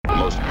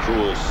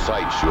cruel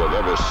sights you have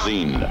ever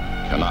seen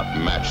cannot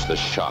match the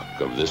shock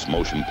of this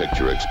motion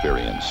picture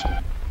experience.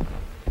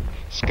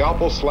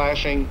 Scalpel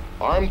slashing,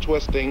 arm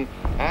twisting,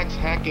 axe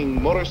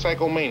hacking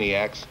motorcycle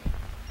maniacs.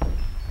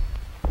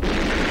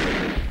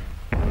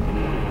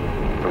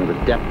 From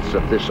the depths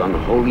of this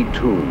unholy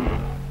tomb,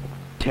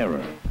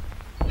 terror.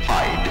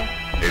 Hide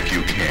if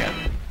you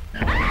can.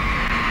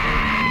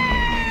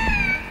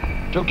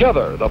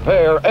 Together, the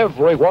pair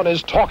everyone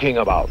is talking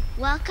about.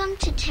 Welcome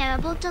to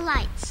Terrible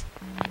Delights.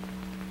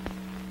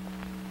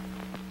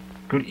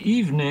 Good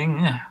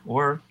evening,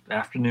 or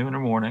afternoon, or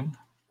morning.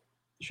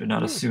 Should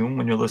not assume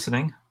when you're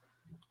listening.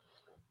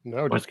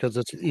 No, just because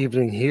it's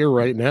evening here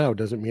right now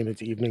doesn't mean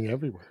it's evening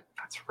everywhere.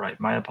 That's right.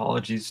 My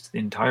apologies to the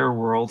entire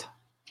world.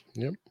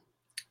 Yep.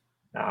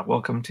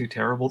 Welcome to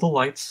Terrible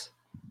Delights.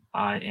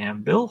 I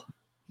am Bill,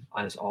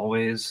 as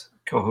always,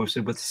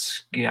 co-hosted with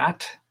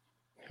Scat.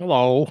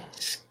 Hello.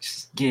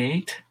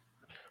 Skate.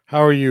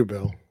 How are you,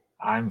 Bill?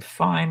 I'm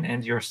fine,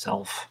 and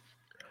yourself?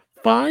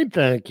 Fine,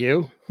 thank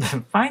you.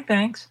 Fine,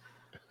 thanks.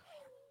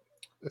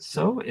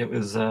 So it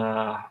was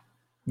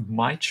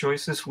my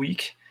choice this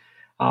week.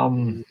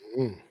 Was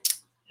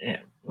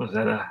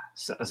that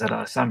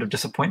a sound of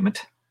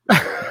disappointment?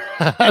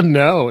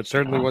 No, it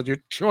certainly was your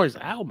choice.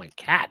 Ow, my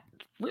cat.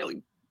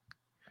 Really?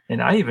 And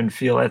I even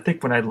feel, I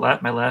think when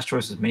my last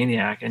choice was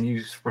Maniac, and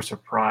you were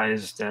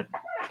surprised that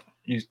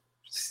it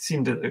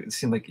seemed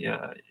like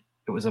it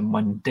was a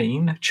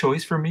mundane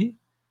choice for me.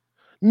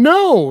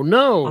 No,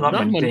 well,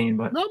 not mundane,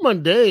 but not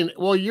mundane.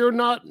 Well, you're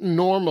not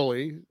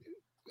normally.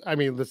 I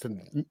mean,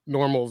 listen,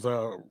 normal's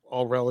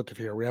all relative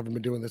here. We haven't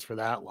been doing this for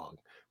that long,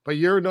 but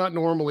you're not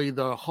normally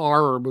the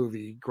horror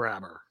movie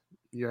grabber,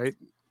 right?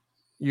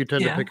 You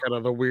tend to pick out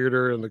of the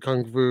weirder and the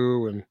kung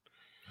fu, and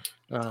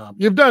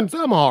you've done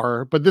some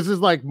horror, but this is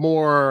like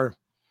more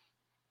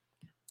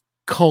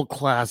cult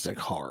classic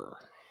horror.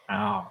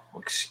 Oh,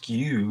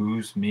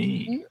 excuse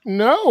me.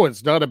 No,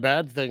 it's not a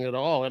bad thing at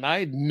all. And I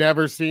had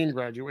never seen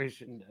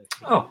Graduation Day.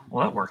 Oh,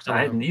 well, that works.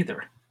 I hadn't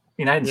either. I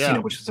mean, I hadn't seen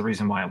it, which is the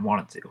reason why I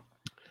wanted to.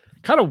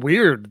 Kind of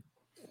weird.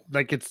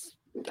 Like,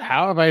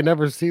 how have I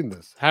never seen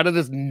this? How did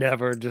this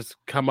never just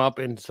come up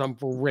in some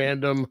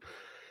random,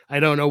 I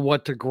don't know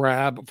what to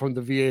grab from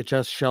the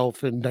VHS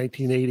shelf in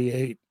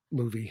 1988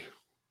 movie?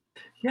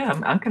 Yeah,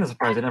 I'm kind of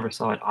surprised I never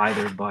saw it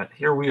either, but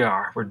here we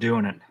are. We're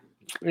doing it.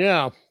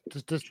 Yeah,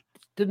 just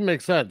didn't make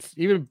sense.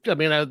 Even, I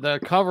mean, the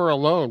cover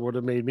alone would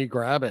have made me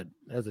grab it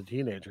as a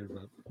teenager.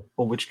 But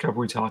well, which cover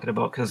are we talking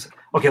about? Because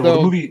the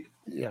movie,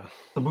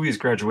 the movie is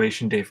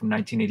Graduation Day from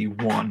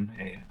 1981,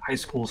 a high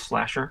school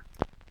slasher.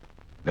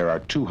 There are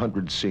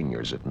 200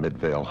 seniors at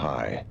Midvale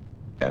High,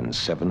 and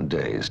 7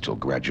 days till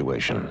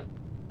graduation.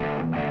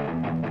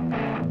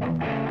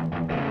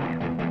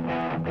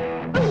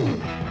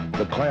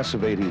 The class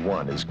of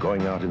 '81 is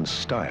going out in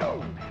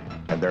style,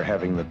 and they're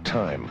having the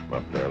time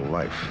of their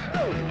life.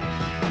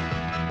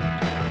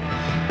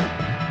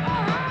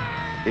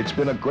 It's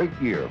been a great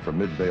year for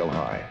Midvale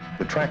High.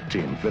 The track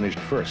team finished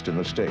first in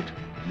the state.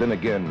 Then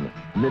again,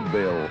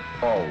 Midvale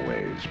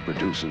always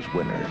produces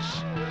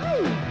winners.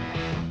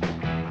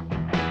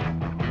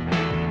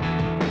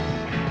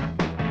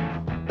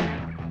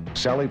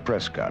 Sally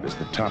Prescott is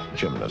the top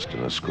gymnast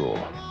in the school.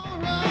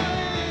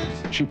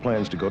 She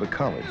plans to go to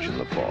college in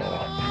the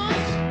fall.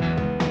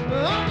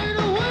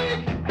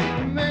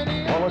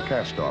 Paula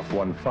Kastoff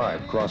won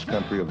 5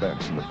 cross-country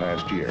events in the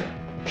past year.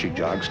 She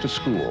jogs to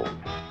school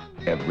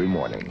every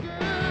morning.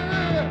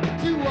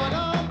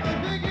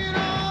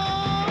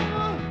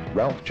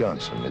 Ralph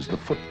Johnson is the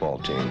football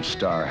team's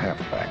star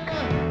halfback.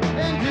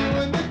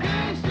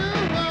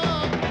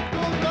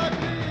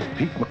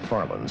 Pete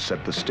McFarland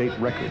set the state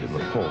record in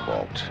the pole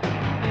vault.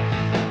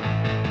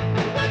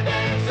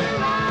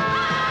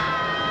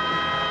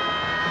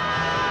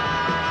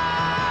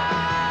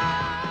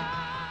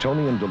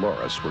 Tony and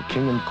Dolores were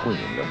king and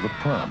queen of the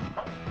prom.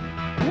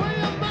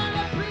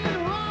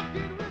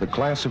 The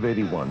class of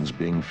 '81's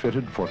being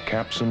fitted for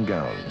caps and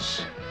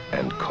gowns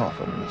and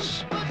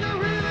coffins.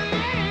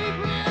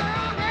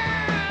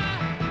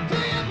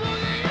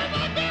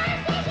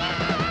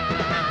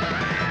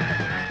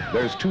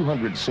 There's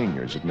 200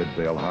 seniors at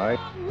Midvale High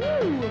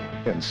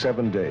and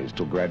 7 days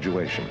till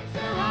graduation.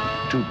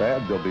 Too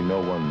bad there'll be no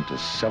one to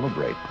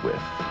celebrate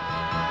with.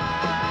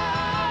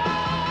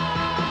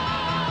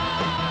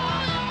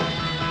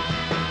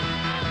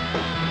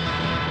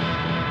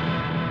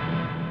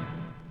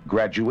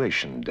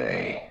 Graduation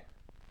Day.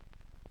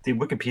 The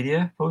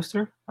Wikipedia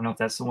poster? I don't know if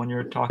that's the one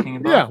you're talking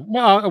about.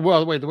 Yeah.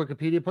 Well, wait, the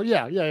Wikipedia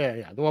poster.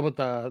 Yeah. The one with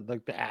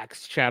the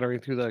axe shattering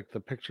through the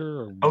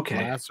picture or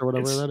glass or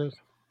whatever that is.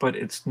 But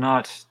it's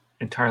not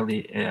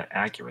entirely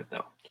accurate,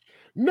 though.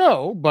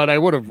 No, but I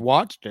would have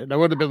watched it. I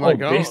would have been like,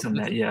 based on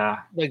that, yeah.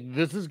 Like,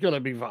 this is going to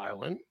be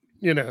violent,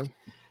 you know?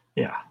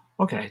 Yeah.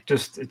 Okay.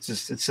 It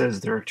says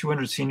there are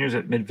 200 seniors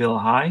at Midvale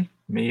High.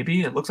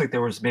 Maybe. It looks like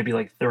there was maybe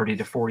like 30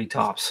 to 40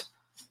 tops.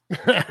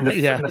 In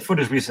the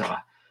footage we saw.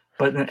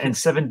 And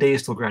 7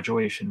 days till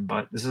graduation,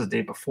 but this is the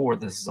day before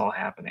this is all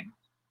happening.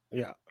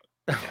 Yeah.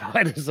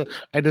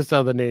 I just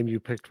saw the name you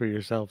picked for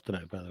yourself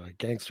tonight, by the way.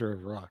 Gangster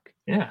of Rock.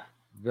 Yeah.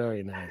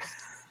 Very nice.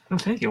 Well,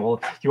 thank you.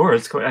 Well,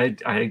 yours,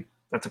 I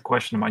that's a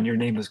question of mine. Your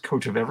name is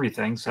Coach of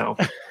Everything, so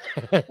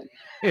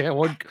Yeah,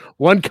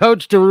 one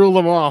coach to rule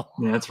them all.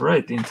 yeah, that's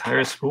right. The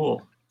entire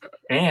school,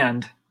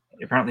 and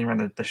apparently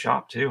ran the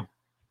shop too.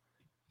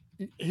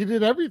 He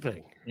did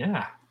everything.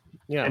 Yeah.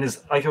 Yeah. And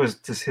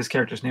his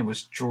character's name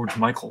was George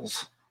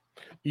Michaels.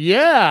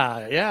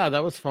 Yeah,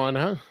 that was fun,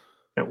 huh?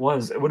 It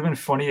was. It would have been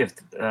funny if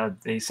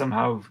they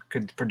somehow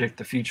could predict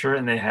the future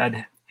and they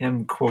had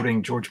him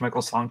quoting George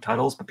Michael song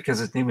titles, but because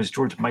his name is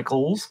George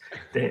Michaels,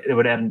 they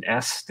would add an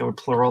S. They would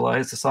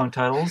pluralize the song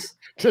titles.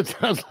 It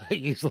sounds like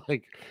he's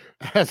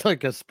has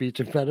a speech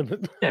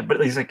impediment. Yeah,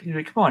 but he's like,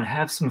 come on,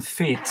 have some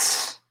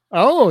faiths.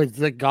 Oh, it's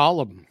like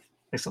Gollum.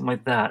 Like something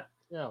like that.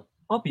 Yeah.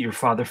 I'll be your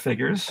father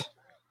figures.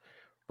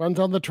 Runs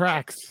on the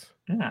tracks.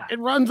 Yeah. It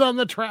runs on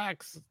the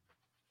tracks.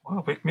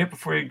 Wow, wake me up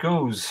before he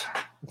goes,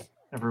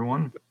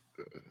 everyone.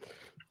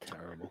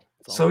 Terrible.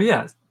 So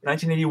yeah,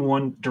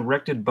 1981,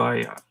 directed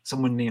by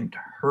someone named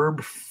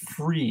Herb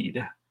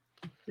Freed.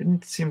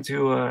 Didn't seem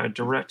to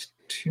direct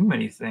too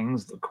many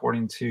things,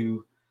 according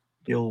to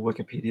the old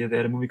Wikipedia. They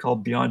had a movie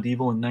called Beyond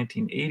Evil in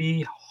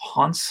 1980,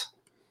 Haunts,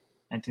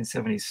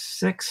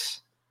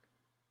 1976.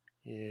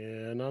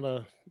 Yeah, not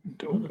a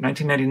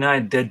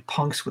 1999, Dead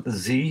Punks with a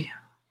Z.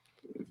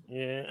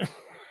 Yeah.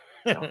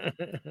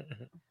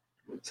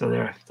 So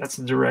there, that's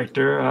the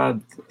director.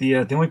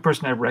 The only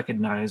person I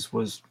recognized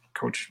was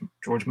Coach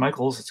George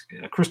Michaels. It's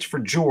Christopher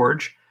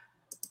George.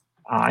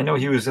 I know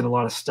he was in a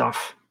lot of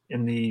stuff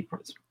in the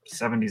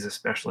 70s,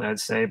 especially, I'd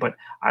say, but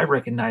I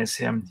recognize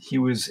him. He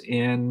was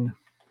in,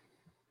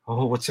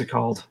 what's it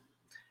called?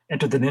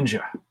 Enter the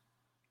Ninja.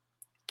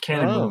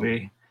 Canon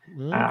movie.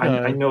 Okay.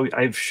 I know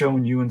I've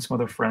shown you and some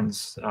other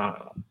friends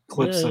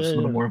clips of some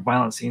of the more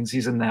violent scenes.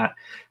 He's in that.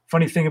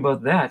 Funny thing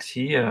about that,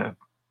 he,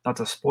 not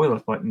to spoil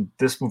it, but in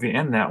this movie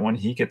and that one,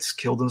 he gets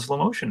killed in slow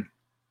motion.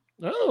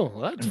 Oh,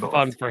 that's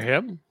fun for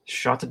him.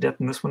 Shot to death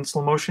in this one,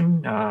 slow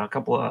motion. A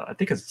couple of, I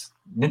think it's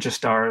ninja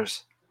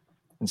stars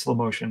in slow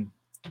motion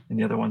in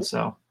the other one.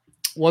 So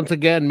once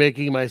again,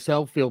 making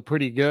myself feel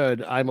pretty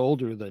good. I'm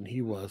older than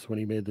he was when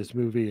he made this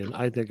movie, and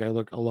I think I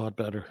look a lot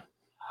better.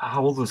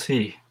 How old was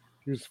he?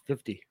 He was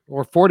 50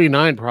 or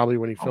 49 probably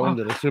when he filmed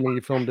it, assuming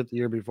he filmed it the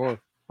year before.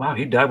 Wow,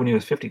 he died when he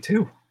was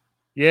 52.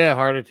 Yeah,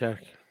 heart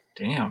attack.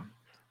 Damn.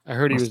 I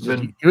heard he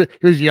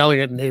was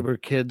yelling at neighbor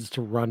kids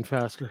to run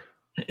faster.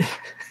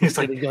 He's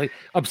like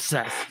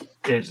obsessed.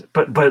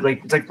 But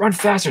like it's like run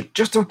faster,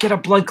 just don't get a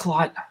blood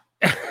clot.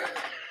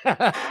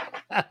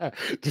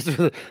 Just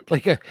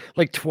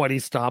like 20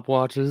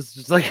 stopwatches,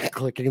 just like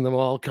clicking them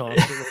all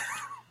constantly.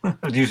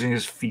 Using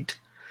his feet.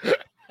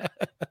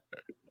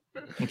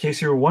 In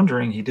case you were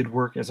wondering, he did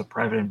work as a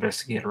private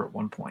investigator at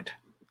one point.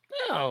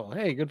 Oh,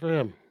 hey, good for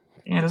him.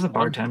 And as a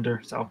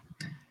bartender, so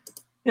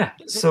yeah.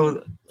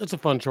 So that's a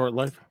fun short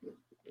life.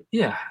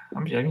 Yeah, I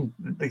mean,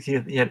 like he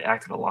had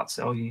acted a lot,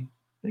 so I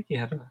think he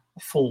had a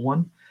full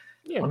one.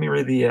 Yeah. Let me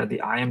read the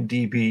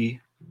IMDb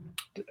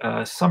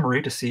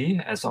summary to see,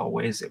 as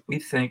always, if we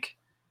think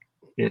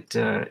it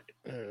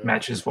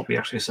matches what we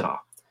actually saw.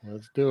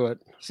 Let's do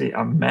it. See,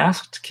 a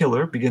masked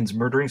killer begins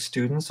murdering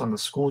students on the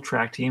school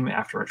track team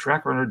after a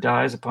track runner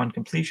dies upon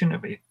completion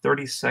of a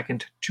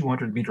 30-second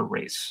 200-meter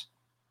race.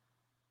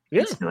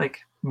 Yeah, it's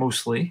like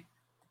mostly.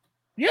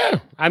 Yeah,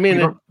 I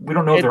mean, we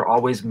don't know if they're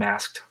always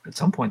masked. At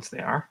some points, they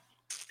are.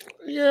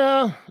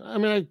 Yeah, I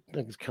mean, I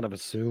think it's kind of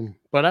assume,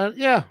 but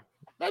yeah,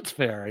 that's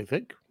fair. I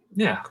think.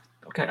 Yeah.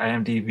 Okay.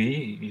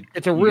 IMDb.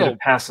 It's a real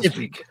pass this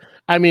week.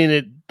 I mean,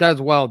 it does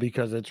well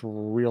because it's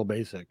real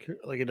basic.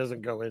 Like it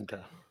doesn't go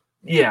into.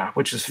 Yeah,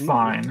 which is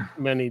fine.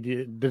 Many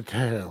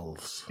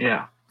details.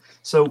 Yeah.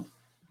 So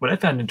what I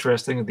found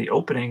interesting in the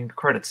opening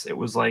credits, it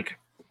was like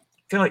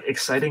kind of like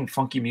exciting,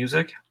 funky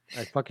music.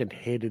 I fucking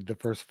hated the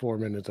first 4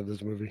 minutes of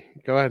this movie.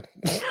 Go ahead.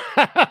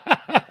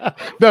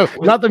 No,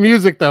 not the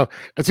music though.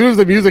 As soon as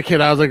the music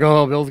hit, I was like,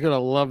 "Oh, Bill's gonna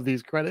love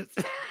these credits."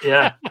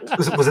 Yeah.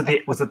 Was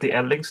it the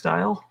editing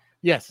style?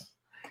 Yes.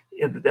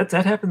 Yeah,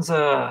 that happens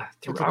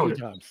throughout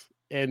times.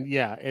 And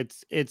yeah,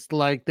 it's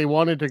like they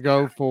wanted to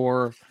go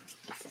for.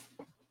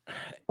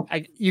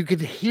 You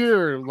could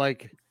hear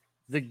like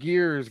the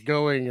gears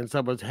going in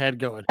someone's head,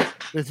 going,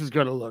 "This is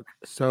gonna look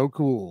so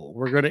cool.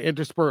 We're gonna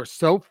intersperse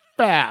so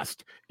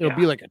fast. It'll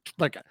be like a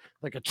chug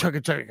like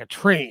a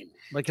train.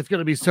 Like it's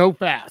gonna be so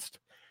fast."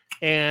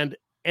 And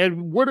it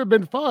would have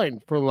been fine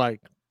for like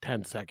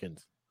 10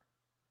 seconds.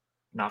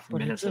 Not for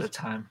minutes at a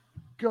time.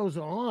 Goes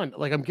on.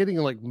 Like I'm getting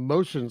like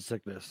motion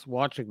sickness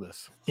watching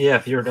this. Yeah,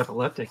 if you're an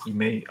epileptic, you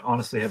may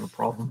honestly have a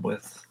problem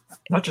with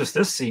not just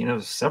this scene. There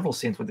was several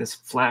scenes with this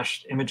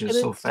flashed images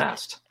so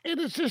fast. And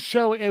it's just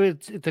showing.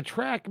 It's a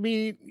track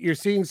meet. You're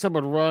seeing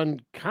someone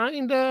run,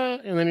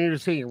 kinda, and then you're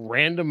seeing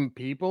random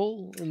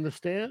people in the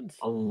stands.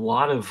 A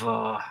lot of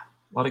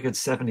good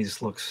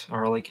 70s looks,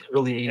 or like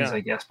early 80s,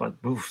 I guess. But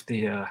oof,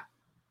 there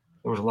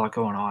was a lot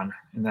going on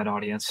in that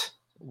audience.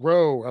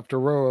 Row after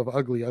row of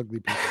ugly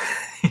people.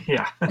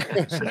 Yeah.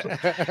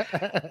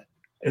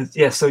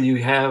 Yeah. So you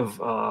have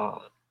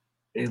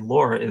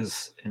Laura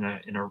is in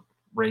a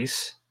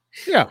race,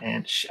 Yeah.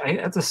 and I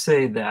have to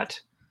say that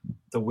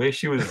the way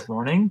she was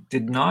running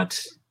did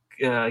not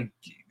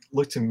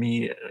look to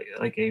me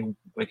like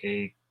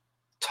a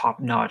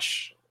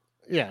top-notch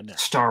Yeah. No.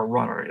 star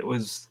runner. It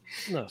was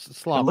No. It's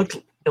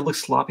sloppy. it looked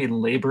sloppy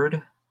and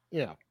labored,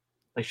 Yeah.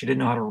 like she didn't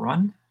know how to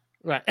run.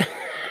 Right.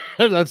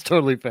 That's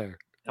totally fair.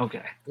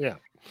 Okay. Yeah.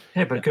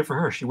 Hey, but good for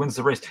her. She wins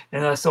the race,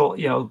 and so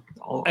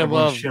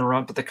everyone's cheering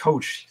around. But the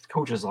coach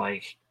is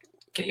like,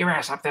 "Get your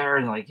ass up there!"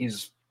 And like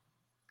he's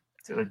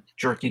a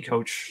jerky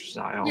coach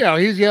style. Yeah,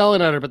 he's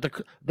yelling at her, but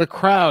the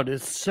crowd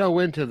is so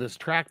into this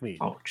track meet.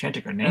 Oh,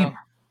 chanting her name.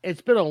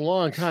 It's been a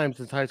long time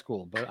since high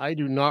school, but I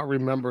do not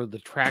remember the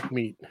track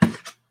meet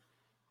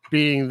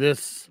being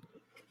this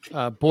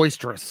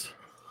boisterous.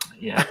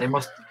 Yeah, they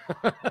must.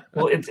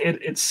 Well,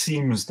 it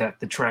seems that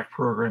the track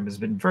program has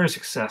been very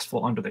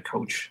successful under the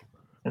coach,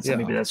 and so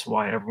maybe that's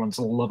why everyone's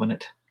loving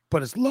it.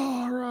 But it's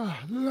Laura.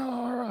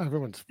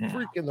 Everyone's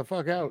freaking the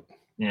fuck out.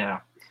 Yeah.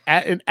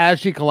 And as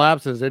she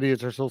collapses,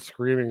 idiots are still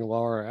screaming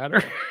Laura at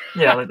her.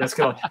 Yeah, like that's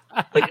gonna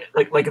like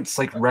it's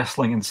like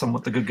wrestling and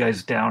somewhat the good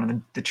guys down, and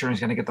then the cheering's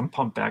gonna get them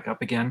pumped back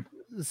up again.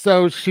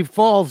 So she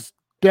falls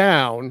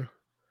down,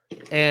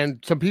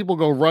 and some people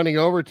go running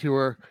over to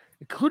her,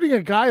 including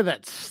a guy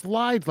that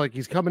slides like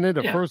he's coming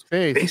into first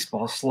base.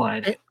 Baseball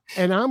slide.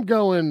 And I'm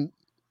going,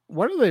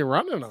 what are they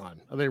running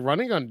on? Are they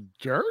running on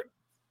dirt?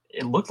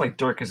 It looked like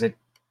dirt because it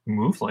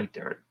moved like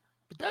dirt.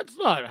 But that's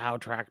not how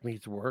track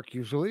meets work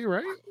usually,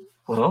 right?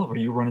 Well, were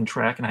you running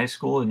track in high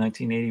school in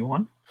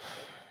 1981?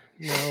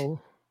 No.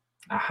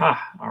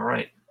 Aha, all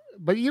right.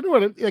 But you know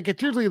what?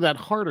 It's usually that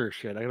harder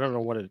shit. I don't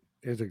know what it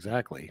is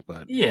exactly,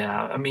 but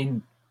yeah, I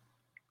mean,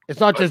 it's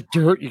not just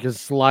dirt you can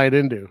slide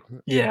into.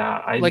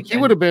 Yeah, he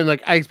would have been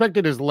like, I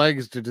expected his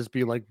legs to just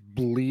be like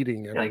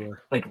bleeding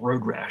everywhere, like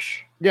road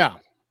rash. Yeah,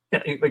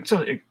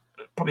 It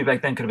probably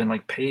back then could have been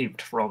like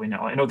paved for all we know.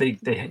 I know they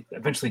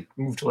eventually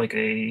moved to like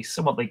a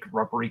somewhat like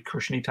rubbery,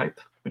 cushiony type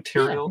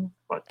material,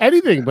 but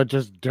anything but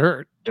just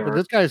dirt. But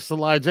this guy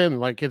slides in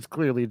like it's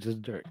clearly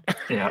just dirt.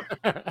 Yeah.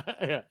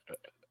 Yeah.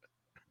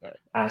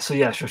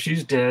 So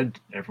she's dead.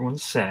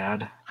 Everyone's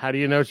sad. How do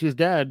you know she's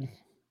dead?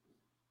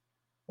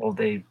 Well,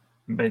 they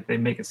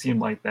make it seem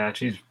like that.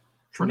 She's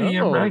pretty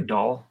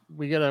ragdoll.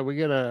 We get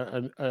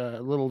a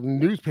little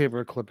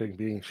newspaper clipping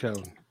being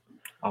shown.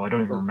 Oh, I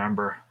don't even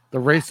remember. The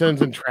race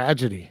ends in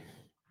tragedy.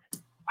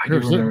 I do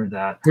remember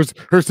that.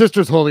 Her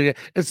sister's holding it.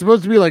 It's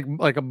supposed to be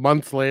like a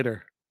month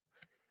later.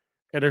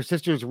 And her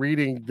sister's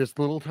reading this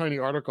little tiny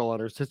article on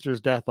her sister's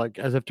death, like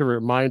as if to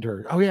remind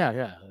her, oh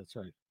yeah, that's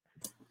right.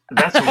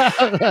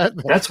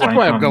 That's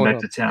why I'm going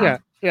back to town.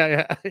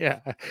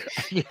 Yeah.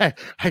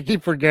 I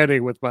keep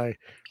forgetting with my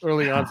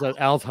early onset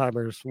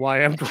Alzheimer's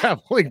why I'm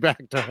traveling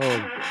back to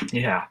home.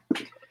 Yeah.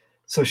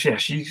 So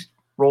she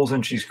rolls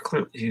in. She's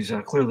clearly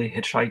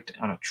hitchhiked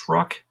on a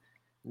truck.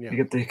 Yeah. You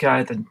get the guy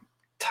with the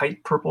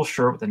tight purple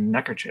shirt with a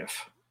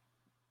neckerchief.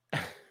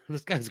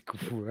 This guy's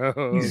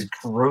gross. He's a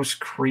gross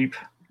creep.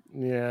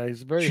 Yeah,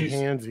 he's very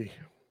handsy.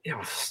 It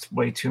was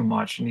way too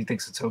much, and he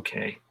thinks it's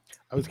okay.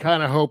 I was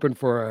kind of hoping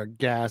for a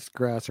gas,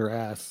 grass, or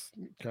ass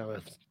kind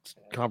of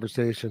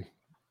conversation.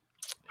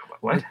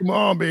 What? Come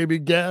on, baby,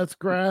 gas,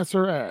 grass,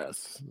 or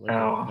ass.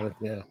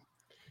 Yeah.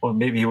 Well,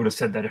 maybe he would have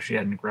said that if she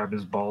hadn't grabbed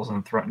his balls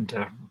and threatened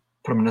to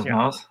put them in his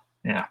mouth.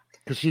 Yeah.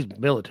 Because she's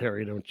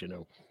military, don't you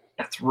know?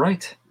 That's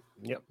right.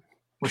 Yep.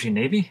 Was she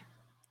Navy?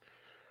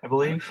 I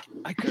believe.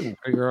 I couldn't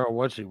figure out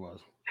what she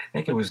was. I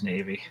think it was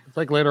Navy. It's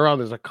like later on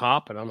there's a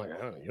cop, and I'm like,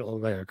 oh, you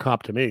look like a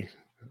cop to me.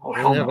 Oh,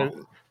 hell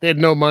no. They had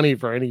no money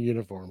for any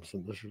uniforms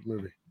in this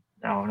movie.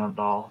 No, not at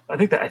all. I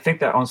think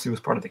that honestly was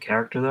part of the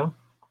character, though.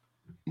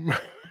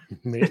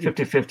 Maybe.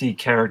 50-50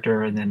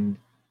 character and then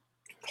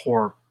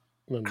poor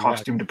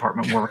costume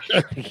department work.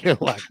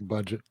 Lack of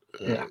budget.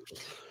 Yeah.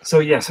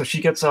 So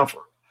she gets off.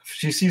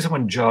 She sees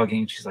someone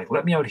jogging. She's like,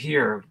 "Let me out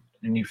here,"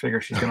 and you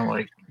figure she's gonna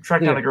like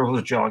track down the girl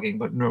who's jogging,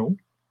 but no.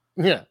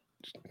 Yeah.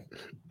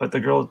 But the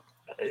girl,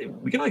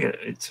 we get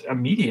it's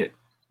immediate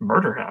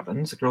murder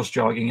happens. The girl's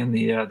jogging in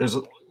the there's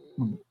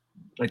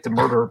like the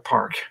murder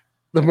park.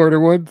 The murder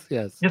woods,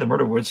 yes. Yeah, the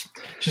murder woods.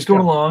 She's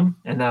going along,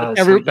 and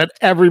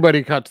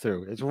everybody cuts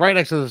through. It's right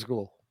next to the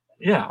school.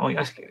 Yeah,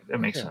 that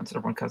makes sense.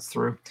 Everyone cuts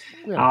through.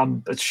 Yeah.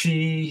 But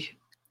she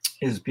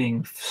is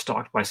being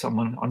stalked by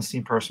someone,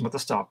 unseen person with a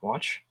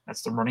stopwatch.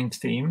 That's the running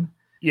theme.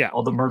 Yeah.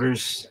 All the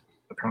murders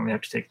apparently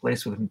have to take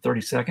place within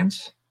 30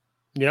 seconds.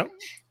 Yep.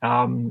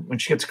 When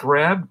she gets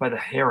grabbed by the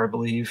hair, I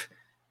believe,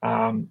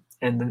 and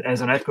then as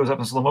the knife goes up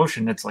in slow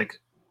motion, it's like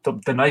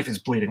the knife is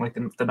bleeding, like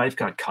the knife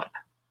got cut.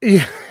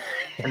 Yeah.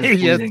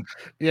 Yes.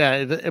 Yeah,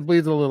 it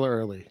bleeds a little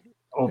early.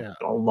 Oh, yeah.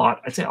 A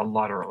lot. I'd say a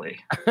lot early.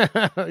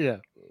 Yeah.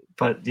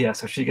 But yeah,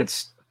 so she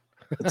gets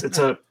it's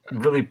a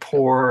really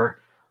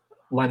poor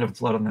line of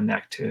blood on the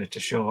neck to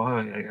show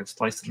I got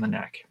sliced in the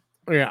neck.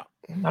 Yeah.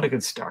 Not a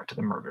good start to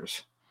the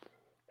murders.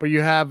 But you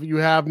have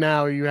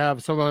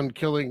someone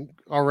killing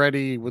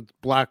already with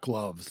black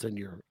gloves, and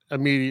you're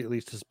immediately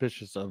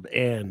suspicious of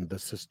Anne, the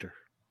sister.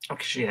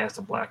 Okay, she has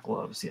the black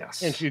gloves,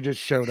 yes. And she just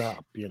showed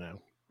up,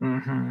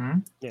 Mm-hmm.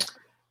 Yeah.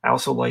 I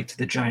also liked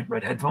the giant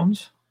red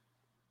headphones,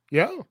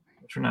 Yeah.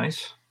 which were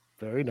nice.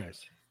 Very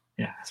nice.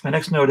 Yeah. So my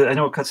next note, I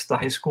know it cuts to the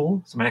high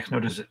school. So my next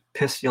note is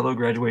piss yellow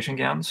graduation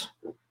gowns.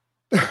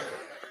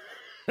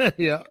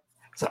 Yeah.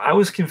 So I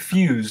was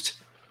confused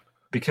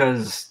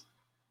because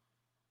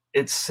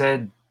it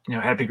said,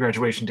 happy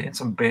graduation day and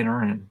some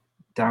banner in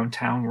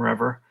downtown,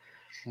 wherever.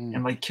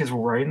 And like kids were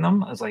wearing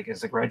them. I was like,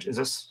 is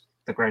this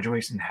the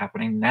graduation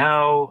happening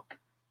now?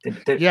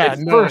 At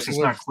first, it's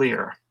not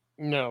clear.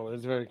 No,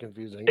 it's very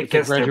confusing. It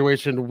It's a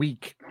graduation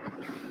week.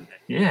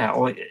 Yeah.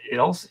 Well,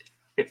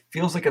 it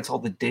feels like it's all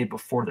the day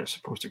before they're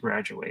supposed to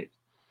graduate.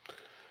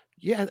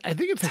 Yeah, I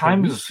think it's like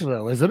a week,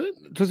 though, isn't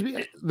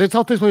it? This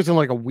all takes place in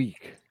like a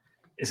week.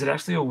 Is it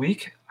actually a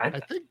week? I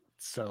think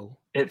so.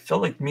 It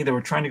felt like to me they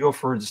were trying to go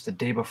for just the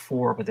day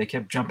before, but they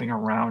kept jumping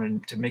around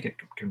and to make it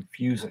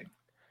confusing.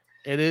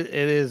 It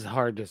is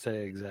hard to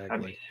say exactly. I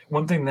mean,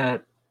 one thing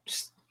that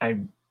I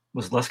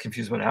was less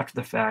confused about after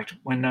the fact,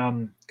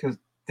 when because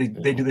they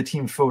do the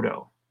team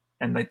photo,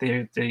 and like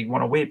they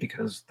want to wait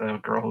because the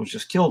girl who was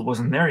just killed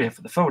wasn't there yet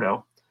for the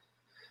photo.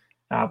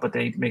 But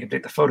they make him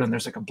take the photo, and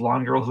there's like a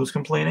blonde girl who's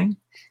complaining.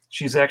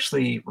 She's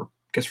actually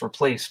gets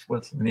replaced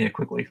with Linnea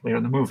Quigley later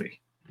in the movie.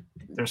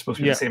 They're supposed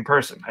to be the same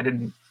person. I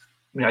didn't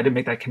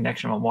make that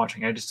connection while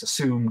watching. I just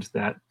assumed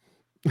that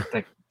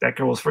that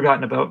girl was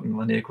forgotten about, and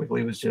Linnea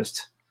Quigley was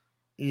just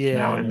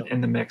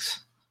in the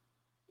mix.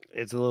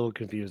 It's a little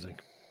confusing.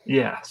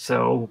 Yeah,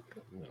 so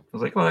I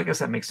was like, well, I guess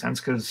that makes sense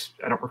because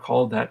I don't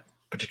recall that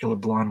particular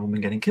blonde woman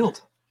getting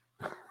killed.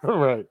 All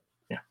right.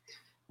 Yeah.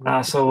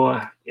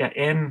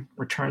 Anne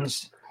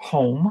returns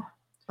home.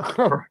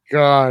 Oh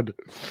God.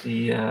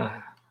 The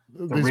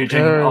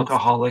raging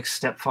alcoholic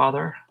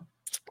stepfather.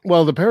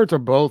 Well, the parents are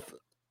both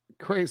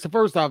crazy. So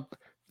first off,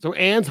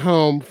 Anne's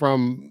home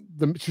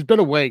she's been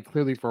away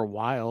clearly for a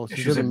while.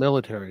 She's in the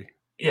military.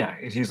 Yeah,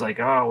 he's like,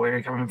 oh, where are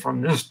you coming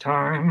from this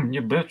time,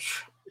 you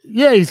bitch?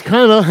 Yeah, he's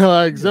kind of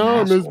like,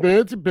 so Miss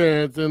Fancy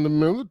Pants in the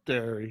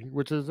military,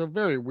 which is a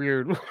very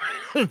weird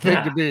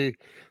thing to be.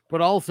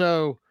 But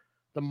also,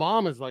 the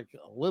mom is like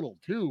a little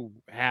too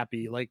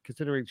happy, like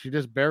considering she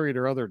just buried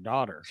her other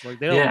daughter. Like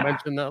they don't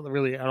mention that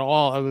really at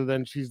all, other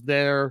than she's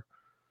there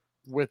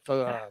with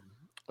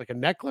like a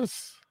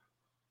necklace.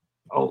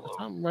 Oh,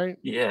 something, right?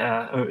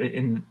 Yeah,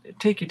 and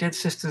take your dead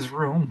sister's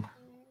room.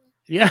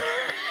 Yeah,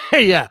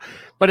 yeah.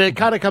 But it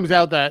kind of comes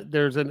out that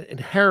there's an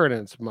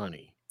inheritance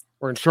money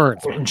or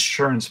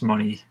insurance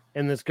money,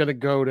 and it's going to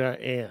go to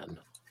Anne.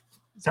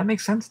 Does that make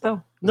sense,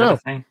 though? No,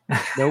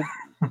 nope,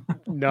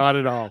 not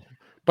at all.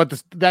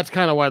 But that's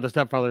kind of why the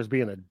stepfather is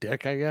being a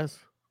dick, I guess.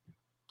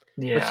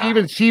 Yeah.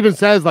 But she even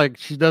says like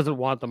she doesn't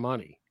want the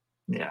money.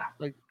 Yeah.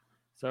 Like,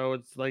 so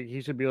it's like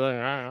he should be like,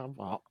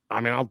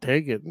 I'll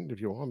take it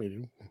if you want me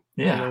to.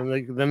 Yeah.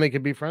 And then they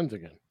could be friends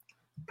again.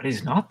 But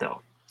he's not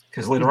though,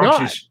 because later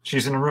on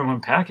she's in a room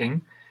unpacking,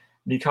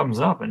 and he comes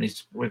up and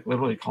he's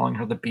literally calling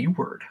her the B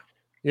word.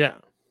 Yeah.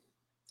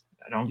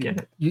 I don't get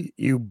it.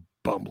 You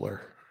bumbler.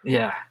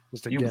 Yeah.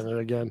 Just again and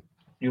again.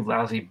 You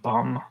lousy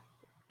bum.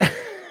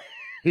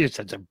 You're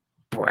such a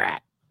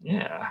brat.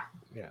 Yeah.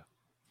 Yeah.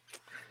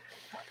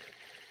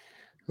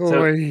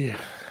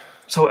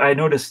 So I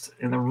noticed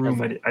in the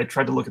room, I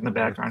tried to look in the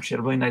background. She had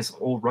a really nice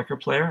old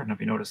record player. I don't know if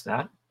you noticed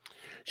that.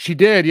 She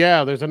did,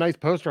 yeah. There's a nice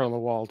poster on the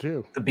wall,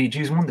 too. The Bee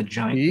Gees one, the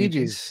giant Bee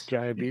Gees.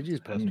 Giant Bee Gees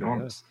poster.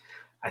 Yeah.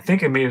 I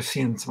think I may have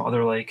seen some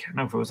other, like, I don't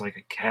know if it was like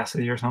a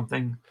Cassidy or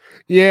something.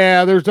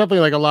 Yeah, there's definitely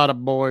like a lot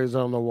of boys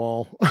on the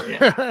wall.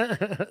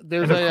 Yeah.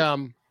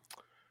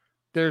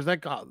 There's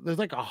like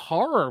a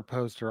horror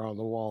poster on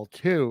the wall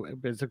too.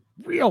 It's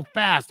real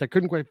fast. I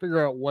couldn't quite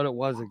figure out what it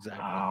was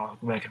exactly. Oh,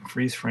 go back and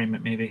freeze frame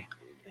it maybe.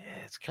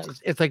 Yeah,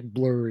 it's like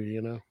blurry,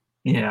 you know.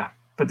 Yeah,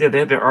 but they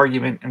had their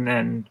argument, and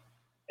then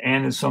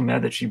Anne is so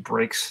mad that she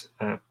breaks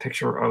a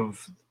picture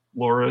of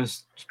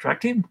Laura's track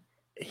team.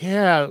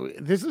 Yeah,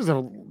 this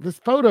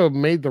photo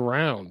made the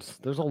rounds.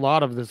 There's a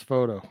lot of this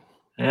photo.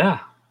 Yeah.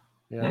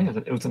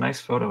 It was a nice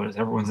photo.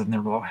 Everyone's in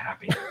there all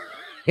happy.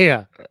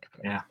 Yeah.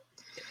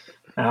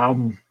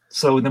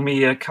 So then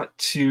we cut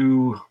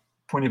to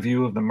point of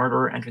view of the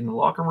murderer entering the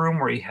locker room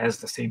where he has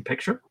the same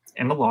picture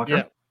in the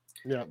locker.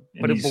 Yeah.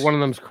 But one of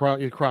them's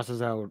he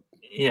crosses out.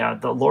 Yeah,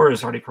 the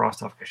Laura's already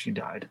crossed off because she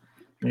died.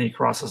 And he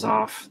crosses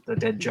off the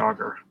dead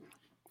jogger.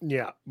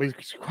 Yeah, but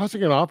he's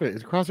crossing it off.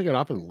 Is crossing it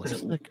off in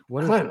lipstick?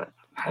 What is it?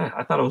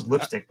 I thought it was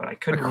lipstick, but I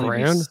couldn't really.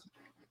 Crayon?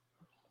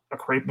 A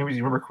crepe? Maybe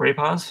you remember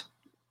Crayons?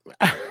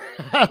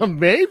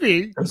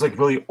 Maybe. It was like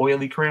really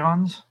oily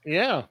crayons.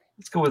 Yeah.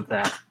 Let's go with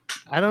that.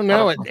 I don't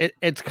know.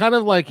 It's kind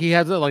of like he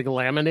has it like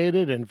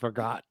laminated and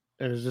forgot,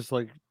 and it's just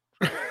like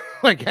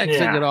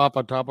Xing it off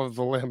on top of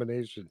the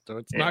lamination, so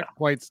it's not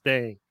quite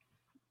staying.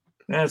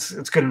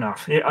 It's good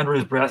enough. Yeah, under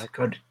his breath,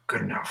 good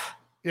enough.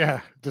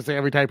 Yeah, just like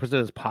every time he puts it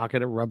in his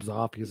pocket, it rubs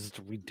off. He has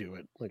to redo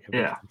it.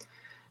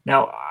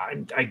 Now,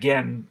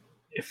 again,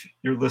 if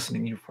you're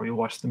listening before you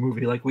watch the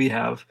movie, like we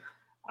have,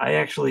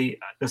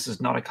 this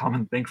is not a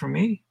common thing for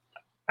me.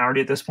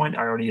 At this point,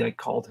 I already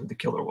called who the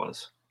killer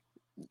was.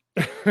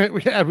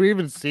 Have we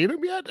even seen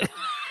him yet?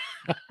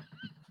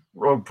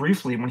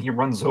 briefly when he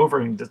runs over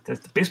and does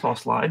the baseball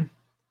slide.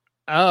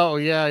 Oh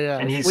yeah.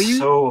 And he's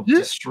Well,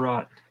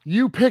 distraught.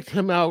 You picked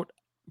him out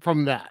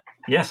from that.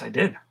 Yes, I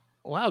did.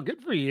 Wow,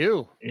 good for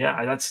you. Yeah,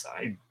 I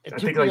It took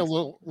think me like a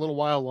little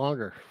while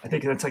longer. I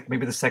think that's like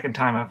maybe the second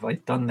time I've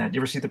like done that. You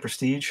ever see The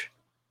Prestige?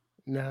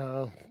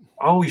 No.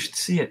 Oh, you should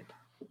see it.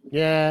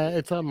 Yeah,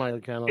 it's on my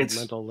kind of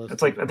mental list.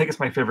 It's like I think it's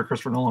my favorite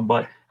Christopher Nolan,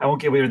 but I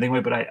won't give anything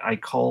away. But I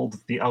called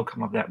the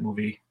outcome of that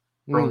movie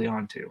early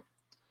on too.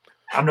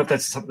 I don't know if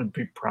that's something to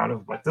be proud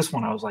of, but this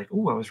one I was like,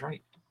 "Ooh, I was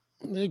right."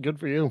 Hey, good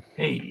for you.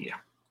 Hey.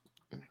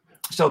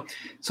 So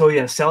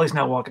yeah, Sally's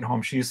now walking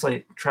home. She's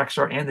like track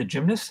star and the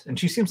gymnast, and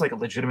she seems like a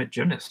legitimate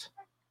gymnast.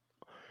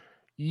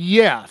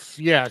 Yes,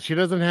 yeah. She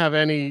doesn't have a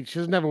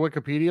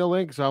Wikipedia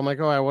link, so I'm like,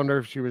 oh, I wonder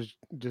if she was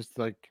just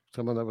like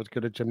someone that was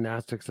good at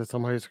gymnastics at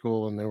some high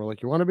school, and they were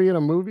like, you want to be in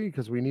a movie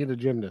because we need a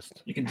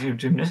gymnast. You can do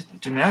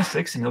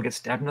gymnastics, and you'll get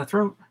stabbed in the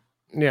throat.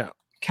 Yeah,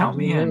 count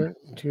me in.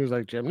 She was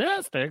like,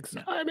 gymnastics,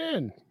 I'm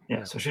in.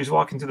 Yeah, so she's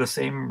walking through the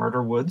same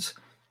murder woods,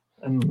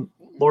 and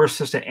Laura's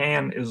sister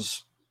Anne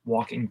is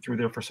walking through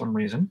there for some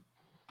reason,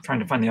 trying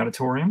to find the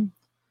auditorium.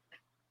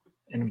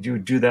 And you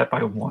would do that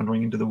by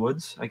wandering into the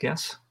woods, I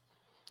guess.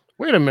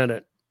 Wait a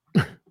minute.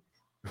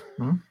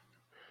 Hmm?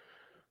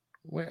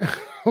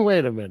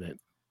 Wait a minute.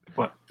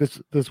 What?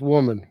 This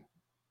woman.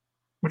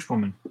 Which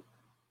woman?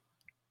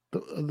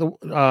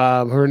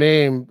 Her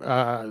name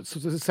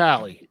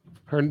Sally.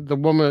 Her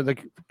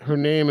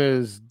name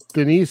is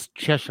Denise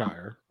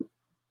Cheshire.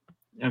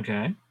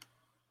 Okay.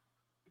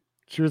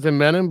 She was in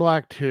Men in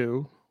Black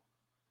 2.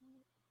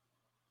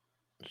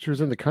 She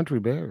was in the Country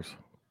Bears.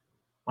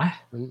 What?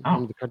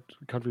 The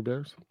Country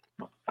Bears.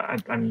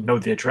 I know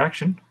the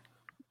attraction.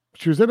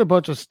 She was in a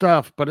bunch of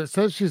stuff, but it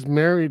says she's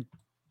married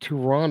to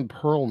Ron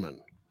Perlman,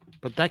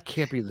 but that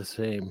can't be the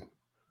same.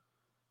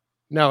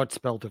 No, it's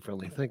spelled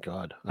differently. Thank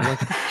God. I'm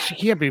like, she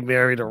can't be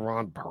married to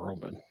Ron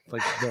Perlman.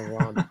 Like the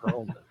Ron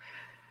Perlman.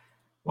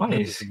 Why?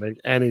 That doesn't make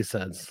any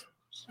sense.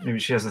 Maybe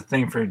she has a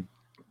thing for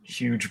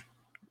huge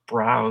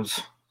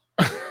brows.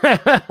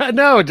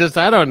 No,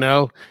 I don't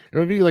know. It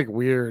would be like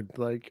weird.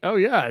 Like, oh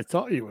yeah, I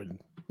saw you in.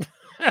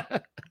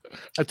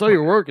 I saw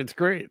your work. It's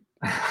great.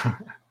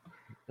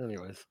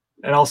 Anyways.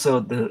 And also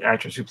the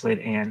actress who played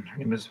Anne, her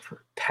name is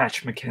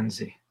Patch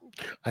McKenzie.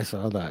 I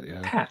saw that,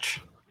 yeah.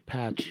 Patch.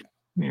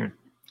 Weird.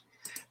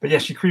 But yeah,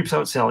 she creeps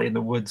out Sally in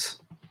the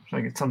woods.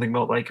 Like it's something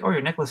about like, oh,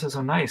 your necklace is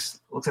so nice.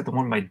 It looks like the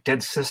one my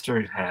dead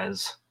sister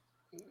has.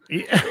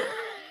 Yeah.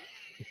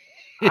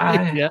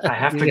 I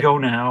have to go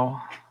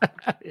now.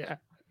 Yeah.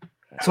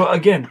 So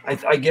again,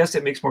 I guess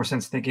it makes more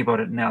sense thinking about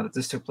it now that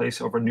this took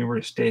place over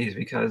numerous days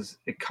because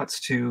it cuts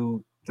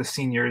to the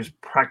seniors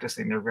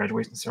practicing their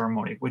graduation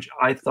ceremony, which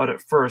I thought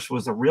at first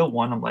was the real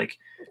one. I'm like,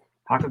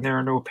 how come there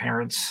are no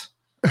parents?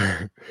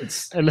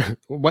 And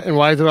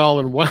why is it all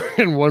in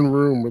one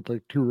room with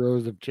like 2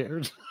 rows of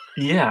chairs?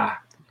 Yeah.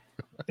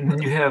 And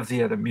then you have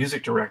the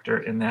music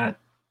director in that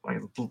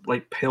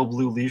like pale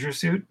blue leisure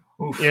suit.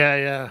 Oof.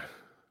 Yeah.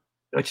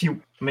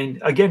 Again,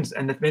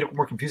 and that made it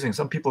more confusing.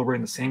 Some people are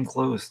wearing the same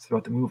clothes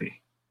throughout the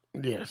movie.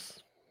 Yes.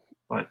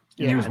 But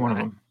he was one of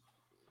them.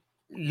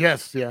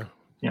 Yes, yeah.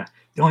 Yeah.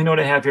 The only note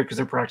I have here, because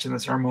they're practicing the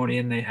ceremony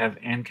and they have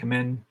Anne come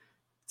in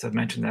to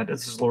mention that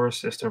this is Laura's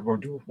sister. We'll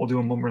do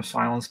a moment of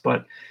silence.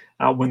 But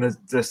when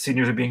the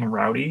seniors are being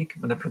rowdy,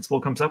 when the principal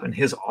comes up in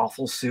his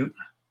awful suit,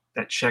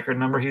 that checkered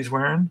number he's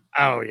wearing.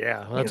 Oh,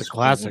 yeah. That's a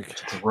classic.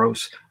 It's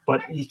gross.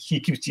 But he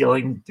keeps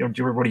yelling. Do you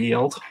remember what he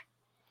yelled?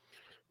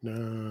 No,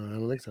 I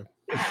don't think so.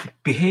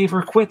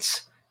 Behavior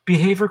quits.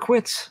 Behavior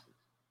quits.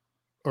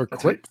 Or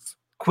quits?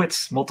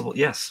 Quits, multiple.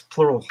 Yes,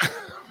 plural.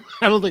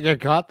 I don't think I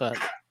caught that.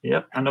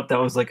 Yep. I don't know if that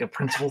was like a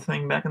principal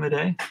thing back in the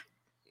day.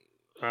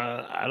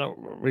 I don't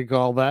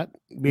recall that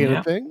being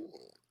a thing.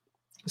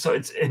 So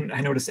and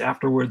I noticed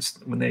afterwards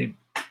when they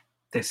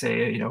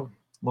say,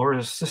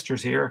 Laura's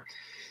sister's here.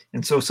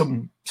 And so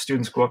some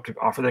students go up to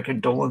offer their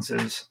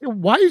condolences.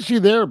 Why is she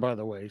there, by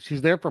the way?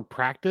 She's there for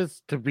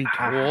practice to be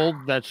told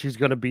that she's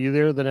going to be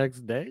there the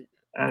next day?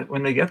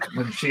 When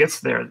she gets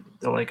there,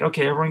 they're like,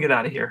 okay, everyone get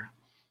out of here.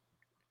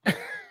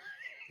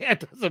 It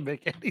doesn't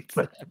make any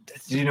sense.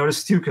 Did you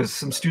notice too? Because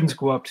some students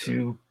go up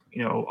to,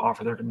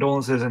 offer their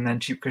condolences, and then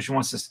because she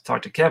wants to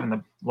talk to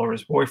Kevin,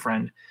 Laura's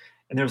boyfriend,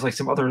 and there's like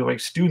some other like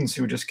students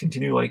who just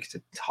continue like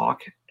to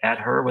talk at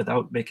her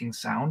without making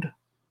sound.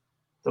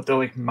 So they're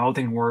like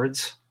mouthing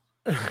words.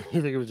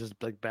 You think it was just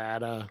like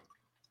bad? I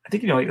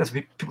think that's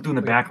what people do in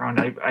the background.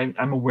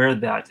 I'm aware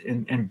that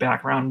in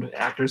background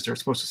actors they're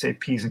supposed to say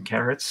peas and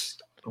carrots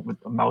with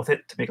mouth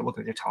it to make it look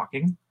like they're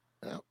talking.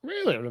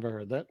 Really, I've never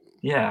heard that.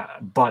 Yeah,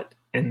 but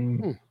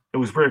it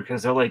was weird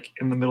because they're like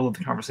in the middle of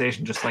the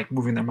conversation, just like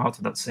moving their mouth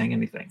without saying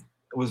anything.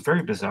 It was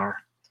very bizarre,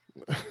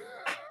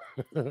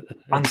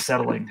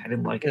 unsettling. I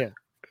didn't like it.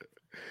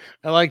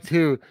 I like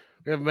too.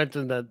 We have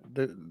mentioned that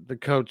the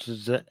coach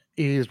is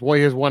he has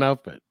one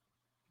outfit.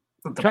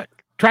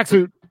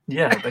 Tracksuit.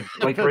 Yeah,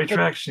 like gray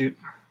tracksuit.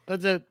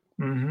 That's it.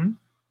 Mm-hmm.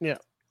 Yeah.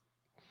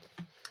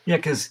 Yeah,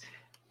 because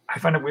I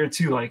find it weird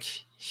too. Like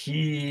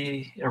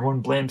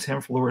everyone blames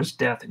him for Laura's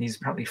death, and he's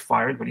apparently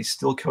fired, but he's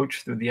still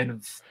coached through the end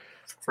of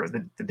for the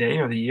day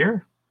or the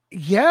year.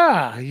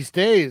 Yeah, he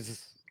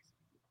stays.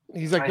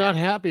 He's like not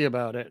happy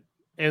about it.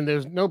 And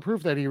there's no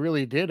proof that he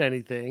really did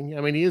anything.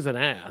 I mean, he is an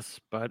ass,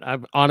 but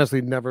I've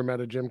honestly never met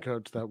a gym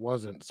coach that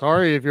wasn't.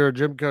 Sorry if you're a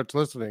gym coach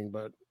listening,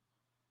 but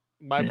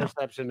my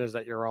perception is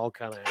that you're all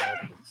kind of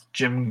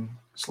gym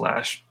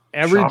slash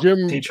every shop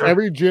gym teacher.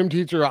 Every gym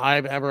teacher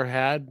I've ever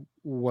had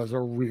was a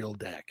real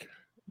dick.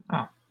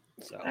 Oh,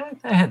 so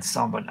I had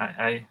some, but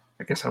I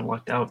guess I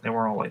lucked out. They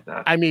weren't all like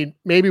that. I mean,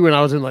 maybe when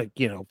I was in like,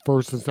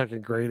 first and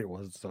second grade, it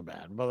wasn't so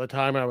bad. By the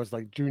time I was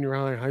like junior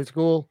high, high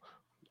school,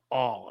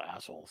 all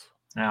assholes.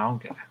 Oh,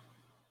 okay.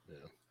 Yeah.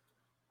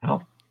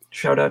 Well,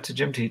 shout out to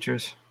gym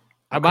teachers.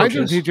 My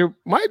gym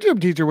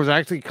teacher was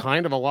actually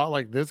kind of a lot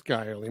like this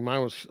guy, only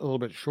mine was a little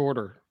bit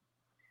shorter.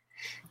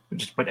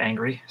 But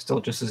angry,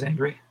 still just as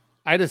angry.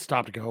 I just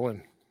stopped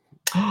going.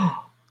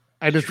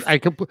 I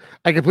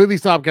completely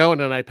stopped going,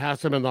 and I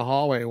passed him in the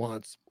hallway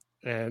once,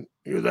 and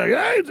he was like,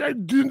 "Hey, I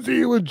didn't see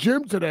you in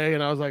gym today,"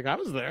 and I was like, "I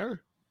was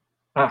there."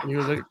 And he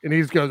was like, and he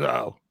just goes,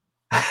 "Oh,"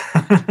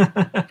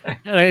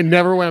 and I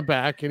never went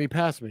back, and he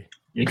passed me.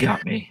 You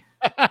got me.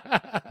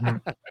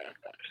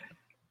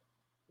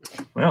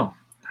 Well,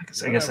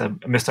 I guess a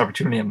missed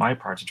opportunity on my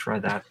part to try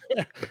that.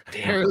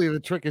 Apparently, the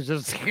trick is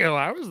just to go,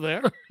 "I was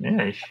there."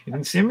 Yeah, you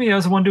didn't see me. I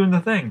was the one doing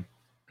the thing.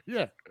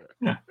 Yeah.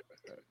 All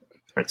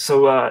right.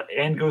 So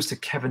Anne goes to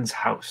Kevin's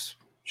house.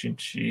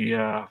 She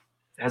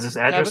has his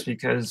address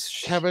because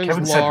Kevin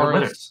sent her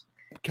letters.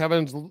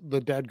 Kevin's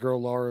the dead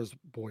girl Laura's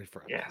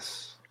boyfriend.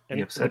 Yes.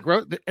 And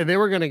they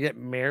were going to get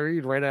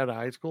married right out of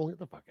high school. Get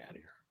the fuck out of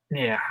here.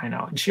 Yeah, I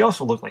know. And she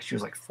also looked like she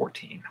was like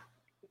 14.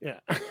 Yeah.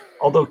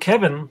 Although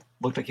Kevin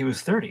looked like he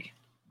was 30.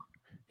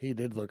 He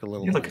did look a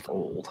little. He looked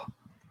old.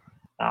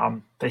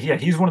 But yeah,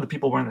 he's one of the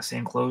people wearing the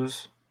same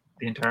clothes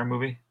the entire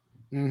movie.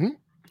 Mm-hmm.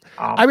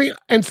 I mean,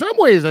 in some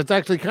ways, that's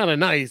actually kind of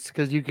nice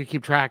because you could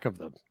keep track of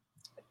them.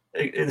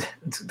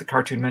 It's the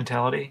cartoon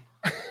mentality.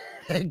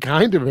 It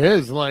kind of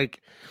is,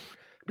 like,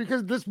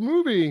 because this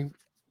movie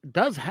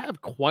does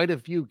have quite a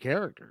few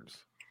characters.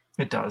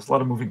 It does. A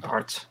lot of moving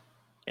parts.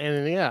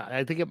 And yeah,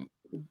 I think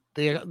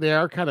they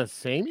are kind of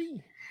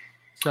samey.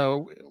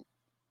 So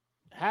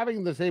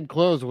having the same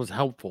clothes was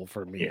helpful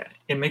for me. Yeah,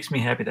 it makes me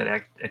happy that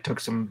I took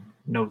some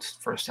notes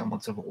for a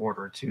semblance of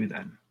order too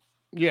then.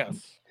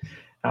 Yes.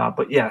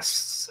 But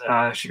yes,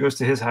 she goes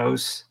to his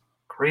house.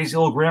 Crazy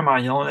old grandma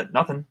yelling at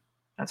nothing.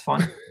 That's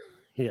fun.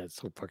 Yeah, it's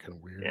so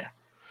fucking weird. Yeah.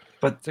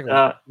 But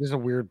there's a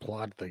weird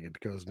plot thing. It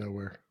goes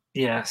nowhere.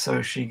 Yeah,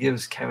 so she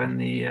gives Kevin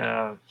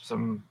the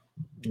some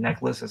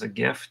necklace as a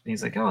gift. And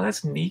he's like, "Oh,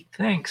 that's neat.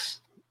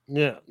 Thanks."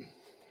 Yeah.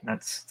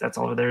 That's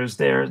all there is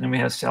there. And then we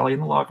have Sally in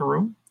the locker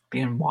room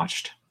being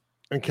watched.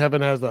 And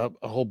Kevin has a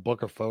whole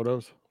book of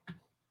photos.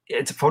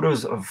 It's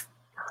photos of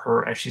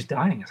her as she's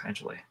dying,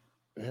 essentially.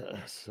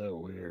 Yeah, so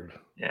weird.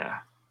 Yeah.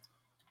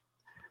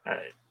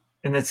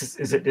 And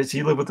does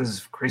he live with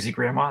his crazy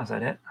grandma? Is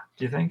that it?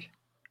 Do you think?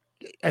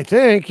 I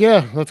think,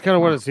 yeah. That's kind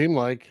of what it seemed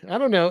like. I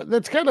don't know.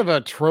 That's kind of a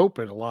trope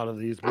in a lot of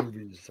these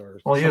movies.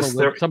 Someone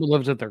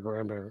lives with their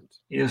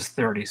grandparents. He is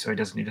 30, so he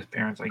doesn't need his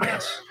parents, I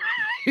guess.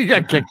 He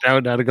got kicked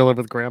out now to go live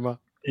with grandma.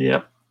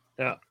 Yep.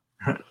 Yeah.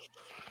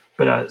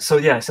 But so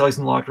yeah, Sally's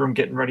in the locker room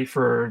getting ready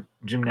for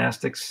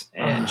gymnastics,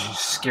 and she's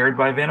scared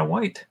by Vanna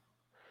White.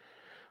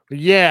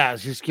 Yeah,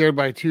 she's scared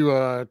by two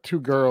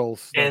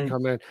girls that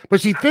come in,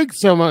 but she thinks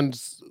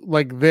someone's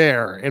like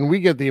there, and we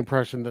get the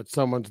impression that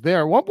someone's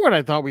there. At one point,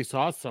 I thought we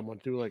saw someone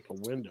through like a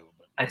window.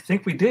 I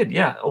think we did.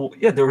 Yeah. Oh,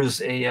 yeah. There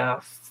was a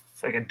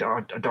like a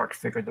dark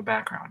figure in the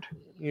background.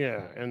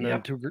 Yeah, and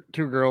then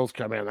two girls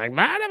come in like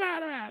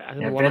Vanna.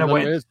 And one Vanna of them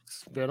White is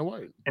Vanna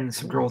White, and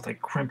some girl with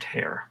like crimped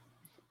hair.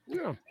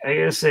 Yeah, I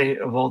gotta say,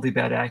 of all the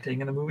bad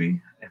acting in the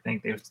movie, I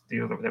think they were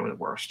the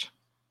worst.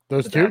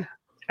 Those two?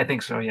 I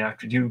think so. Yeah.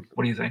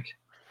 What do you think?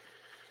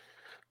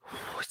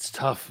 It's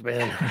tough,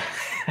 man.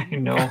 I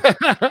know.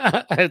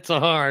 It's a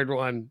hard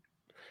one.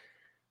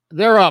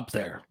 They're up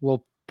there.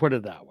 We'll put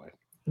it that way.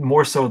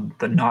 More so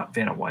than not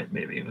Vanna White,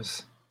 maybe it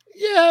was.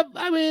 Yeah,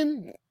 I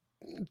mean,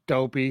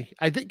 dopey.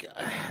 I think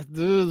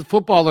the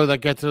footballer that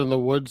gets in the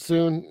woods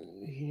soon,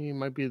 he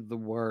might be the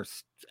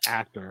worst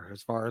actor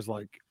as far as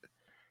like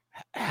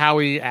how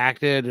he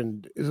acted,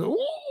 and his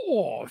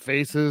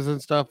faces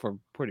and stuff are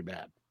pretty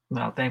bad.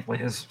 Well, thankfully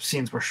his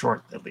scenes were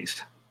short, at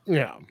least.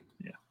 Yeah.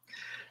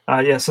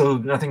 Yeah. So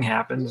nothing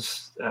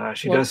happens.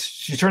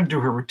 She's trying to do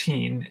her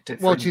routine.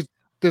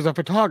 There's a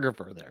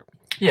photographer there.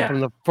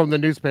 Yeah. From the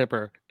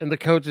newspaper, and the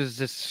coach is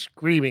just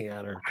screaming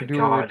at her to do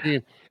her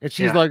routine, and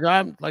she's like,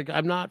 I'm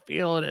not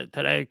feeling it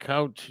today,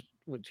 coach,"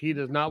 which he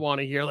does not want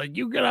to hear. Like,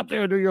 you get up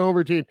there and do your whole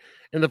routine,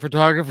 and the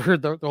photographer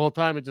the whole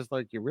time is just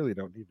like, you really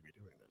don't need to be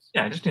doing this.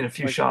 Yeah, I just need a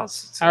few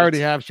shots. I already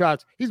have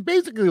shots. He's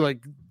basically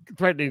like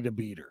threatening to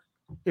beat her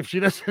if she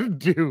doesn't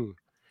do.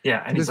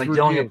 Yeah, and he's like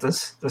yelling at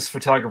this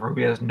photographer who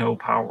he has no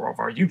power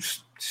over. You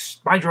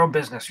mind your own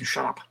business. You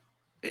shut up.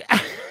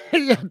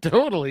 Yeah,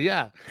 totally.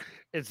 Yeah,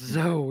 it's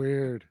so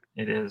weird.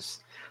 It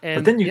is.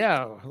 And then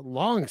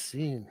long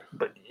scene.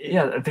 But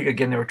yeah, I think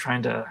again they were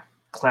trying to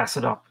class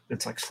it up.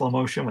 It's like slow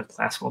motion with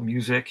classical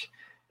music,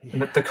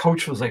 and the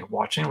coach was like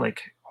watching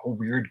like a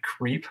weird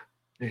creep.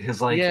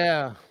 His like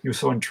he was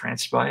so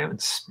entranced by it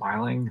and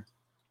smiling.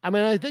 I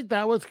mean, I think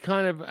that was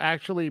kind of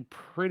actually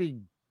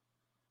pretty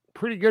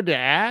good to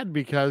add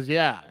because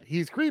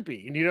he's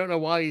creepy and you don't know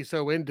why he's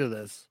so into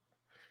this.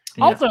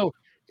 Yeah. Also,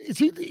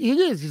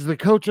 he's the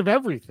coach of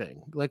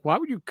everything. Like, why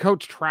would you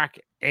coach track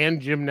and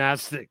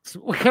gymnastics?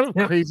 What kind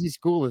of crazy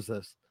school is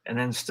this? And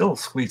then still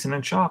squeezing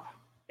in shop.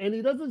 And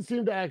he doesn't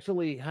seem to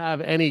actually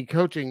have any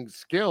coaching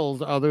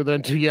skills other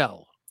than to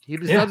yell. He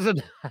just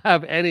doesn't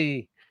have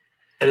any.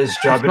 At his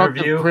job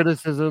interview,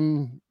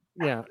 criticism.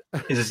 Yeah,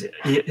 his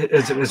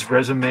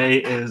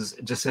resume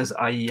just says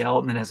 "I yell"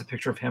 and then has a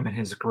picture of him in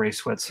his gray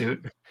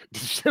sweatsuit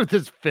with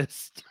his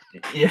fist.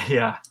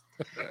 Yeah.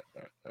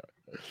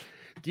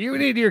 Do you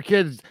need your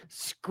kids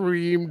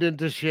screamed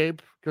into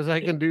shape? Because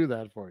I can do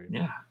that for you.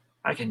 Yeah,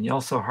 I can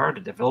yell so hard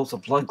it develops a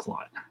blood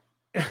clot.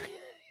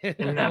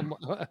 I'm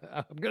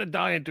gonna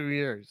die in 2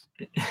 years.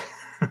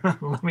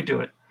 Let me do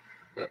it.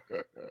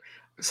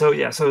 So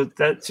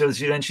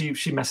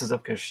she messes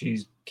up because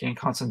she can't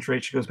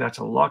concentrate. She goes back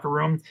to the locker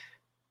room,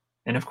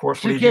 and of course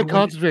she can't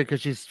concentrate because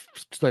she's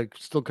like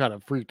still kind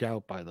of freaked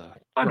out by the.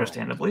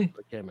 Understandably.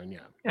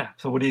 Yeah.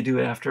 So what do you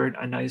do after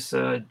a nice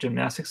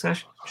gymnastics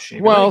session?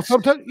 Shave your legs.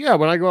 Sometimes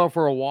when I go out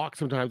for a walk,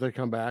 sometimes I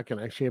come back and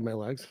I shave my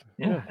legs.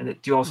 Yeah. And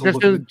do you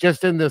also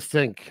just in the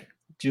sink?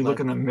 Do you look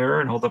in the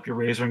mirror and hold up your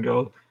razor and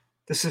go,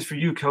 "This is for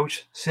you,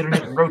 coach. Sit on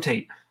it and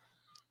rotate."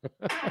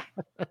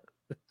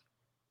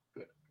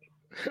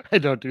 I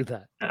don't do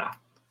that. Yeah.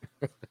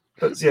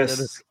 But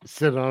yes.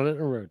 Sit on it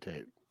and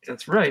rotate.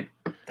 That's right.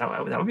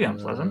 That would be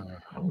unpleasant.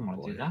 I wouldn't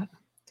want to do that.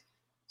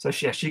 So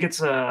she gets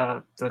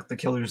the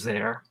killer's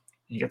there.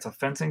 He gets a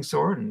fencing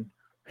sword and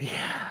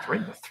it's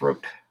right in the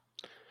throat.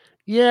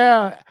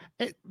 Yeah.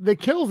 The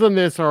kills in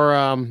this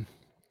are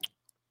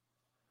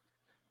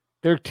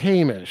they're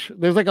tame-ish.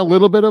 There's like a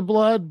little bit of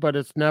blood, but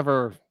it's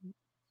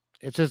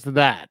just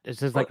that. It's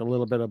just like a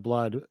little bit of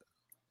blood. At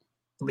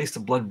least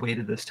the blood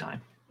waited this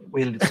time. It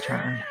waited its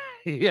turn.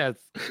 Yes.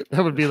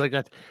 That would be like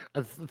a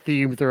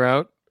theme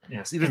throughout.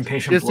 Yes,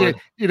 impatient blood.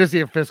 You just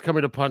see a fist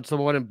coming to punch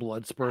someone and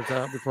blood spurts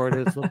out before it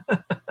hits them.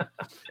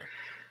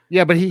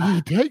 Yeah, but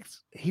he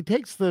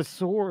takes the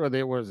sword. Or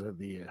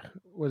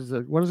what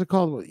is it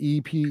called?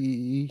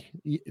 EPE?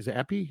 Is it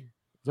Epi?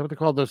 Is that what they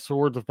call the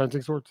swords, the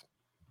fencing swords?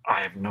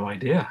 I have no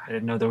idea. I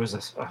didn't know there was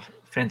a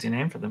fancy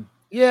name for them.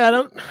 Yeah, I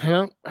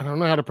don't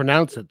know how to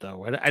pronounce it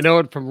though. I know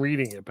it from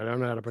reading it, but I don't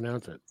know how to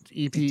pronounce it. It's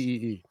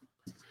EPEE.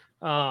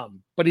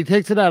 But he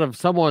takes it out of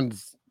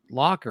someone's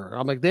locker.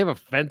 I'm like, they have a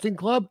fencing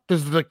club?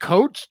 Does the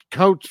coach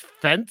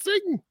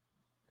fencing?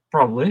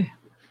 Probably.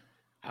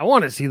 I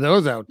want to see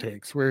those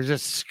outtakes where he's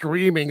just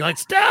screaming like,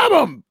 "Stab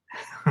him!"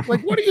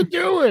 Like, what are you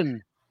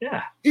doing?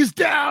 Yeah, he's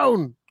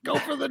down. Go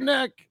for the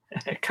neck.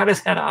 Cut his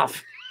head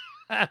off.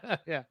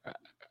 Yeah.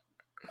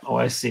 Oh,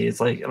 I see.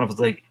 It's like, I don't know if it's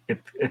like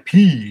a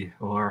P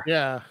or.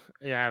 Yeah.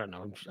 I don't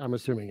know. I'm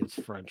assuming it's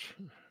French.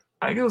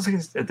 I guess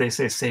if they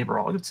say saber,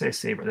 I would say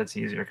saber. That's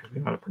easier because we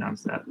know how to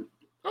pronounce that.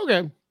 Okay.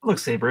 It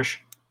looks saberish.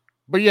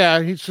 But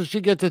yeah, so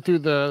she gets it through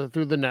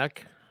the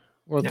neck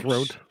or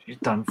throat. She's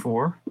done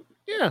for.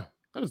 Yeah,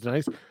 that was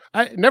nice.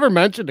 I never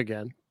mentioned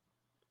again.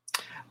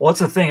 Well, that's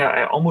the thing.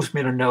 I almost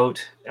made a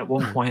note at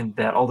one point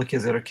that all the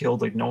kids that are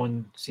killed, like no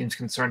one seems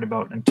concerned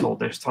about until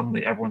there's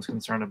suddenly everyone's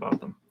concerned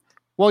about them.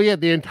 Well, yeah,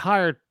 the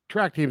entire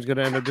track team's going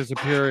to end up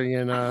disappearing,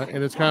 and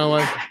it's kind of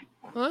like,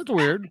 oh, that's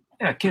weird.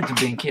 Yeah, kids are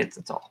being kids.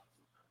 That's all.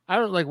 I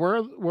don't like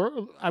where.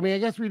 I mean, I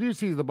guess we do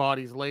see the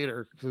bodies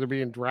later because they're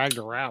being dragged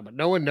around, but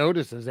no one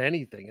notices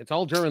anything. It's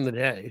all during the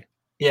day.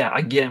 Yeah,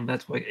 again,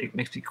 that's why it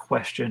makes me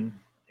question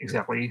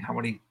exactly how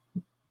many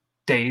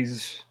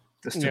days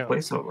this took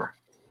place over.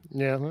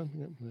 Yeah,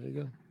 there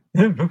you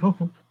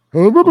go.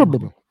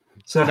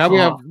 So now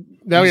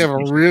we have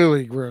a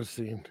really gross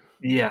scene.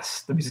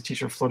 Yes, the music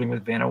teacher flirting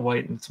with Vanna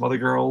White and some other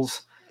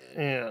girls.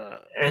 Yeah,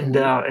 and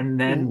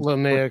then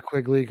Linnea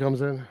Quigley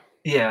comes in.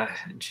 Yeah,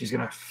 and she's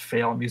gonna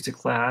fail music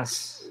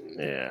class.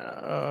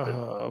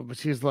 Yeah, but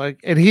she's like,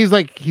 and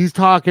he's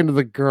talking to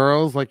the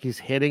girls like he's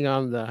hitting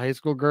on the high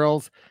school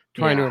girls,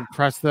 trying to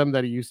impress them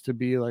that he used to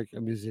be like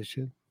a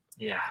musician.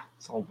 Yeah,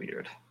 it's all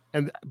weird.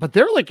 But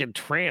they're like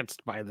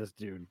entranced by this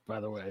dude, by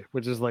the way,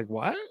 which is like,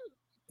 what?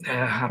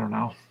 I don't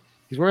know.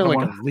 He's wearing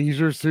like a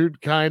leisure suit,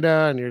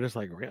 kinda, and you're just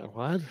like,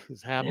 what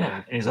is happening?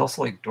 Yeah, and he's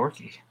also like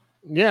dorky.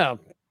 Yeah,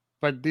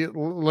 but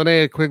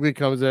Linnea Quigley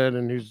comes in,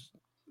 and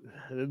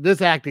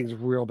this acting's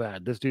real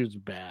bad. This dude's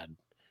bad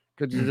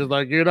because he's just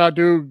like, "You're not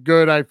doing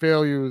good. I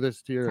fail you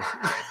this year."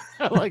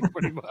 Like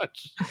pretty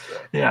much.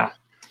 Yeah.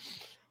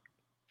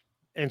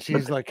 And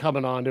she's like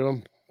coming on to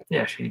him.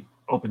 Yeah, she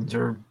opens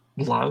her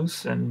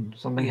blouse and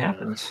something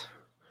happens.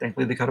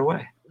 Thankfully, they cut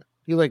away.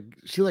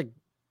 She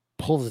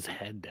pulls his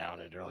head down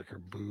into like her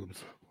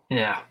boobs.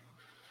 Yeah.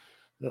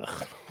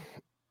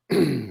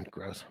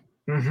 Gross.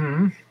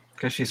 Mm-hmm.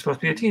 Because she's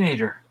supposed to be a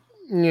teenager.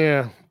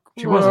 Yeah.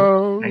 She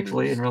wasn't,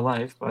 thankfully, in real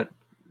life, but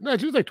No,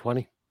 she was like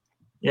 20.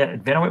 Yeah,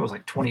 Vanna White was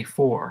like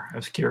 24. I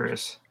was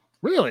curious.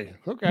 Really?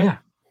 Okay. Yeah.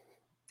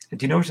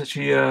 Do you know that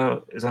she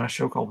is on a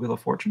show called Wheel of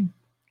Fortune?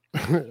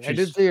 I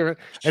did see her.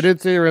 I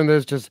did see her in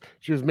this. Just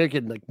she was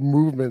making like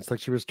movements, like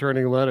she was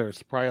turning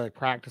letters, probably like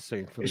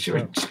practicing for the show.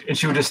 And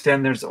she would just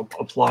stand there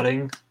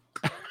applauding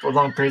for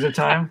long periods of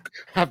time.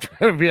 after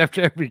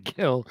every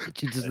kill,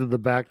 she just in the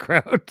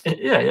background.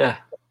 Yeah.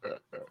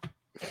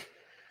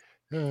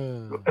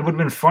 It would have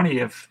been funny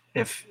if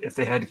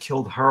they had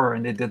killed her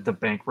and they did the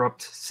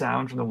bankrupt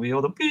sound from the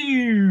wheel, the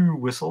pew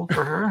whistle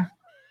for her.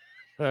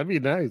 That'd be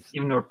nice.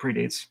 Even though it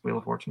predates Wheel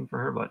of Fortune for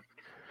her, but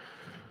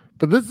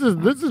this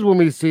is when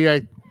we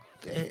see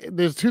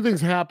there's two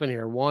things happen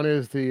here. One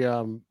is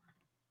the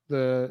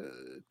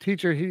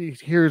teacher, he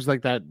hears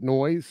like that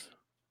noise.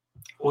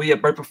 Well, yeah,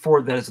 right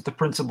before that is that the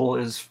principal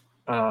is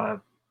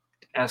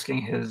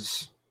asking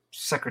his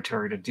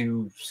secretary to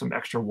do some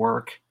extra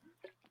work.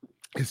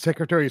 His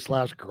secretary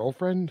 /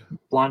 girlfriend?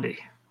 Blondie.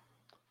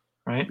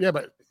 Right? Yeah,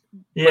 but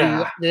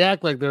they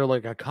act like they're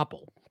like a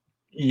couple.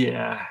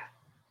 Yeah.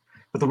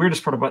 But the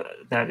weirdest part about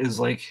that is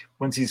like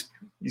once he's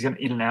gonna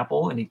eat an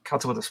apple and he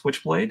cuts it with a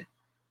switchblade.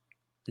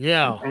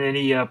 Yeah. And then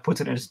he puts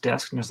it in his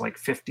desk and there's like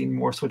 15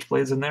 more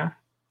switchblades in there.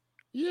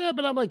 Yeah,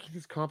 but I'm like, he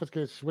just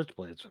confiscated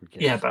switchblades.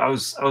 Yeah, but I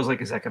was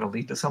like, is that gonna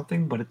lead to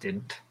something? But it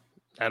didn't.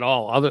 At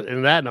all. Other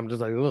than that, and I'm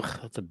just like, ugh,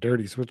 that's a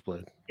dirty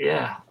switchblade.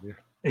 Yeah.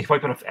 He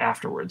wiped it off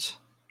afterwards.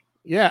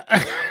 Yeah.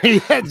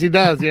 Yes, he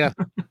does, yeah.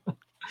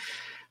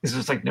 It's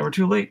just like never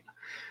too late.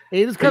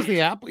 He just cuts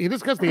the apple. He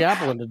just cuts the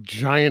apple into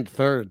giant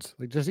thirds.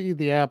 Like, just eat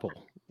the apple.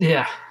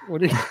 Yeah.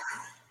 What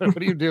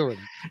are you doing?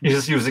 He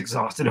was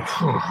exhausted.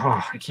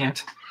 I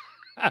can't.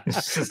 He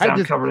sits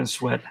down covered in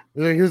sweat.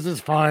 This is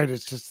fine.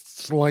 It's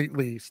just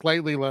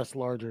slightly less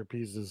larger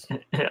pieces.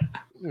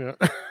 Yeah.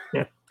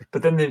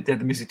 But then the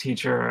music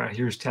teacher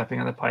hears tapping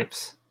on the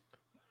pipes,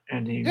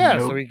 and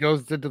so he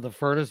goes into the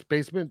furnace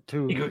basement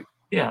too.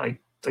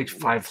 Like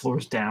 5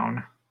 floors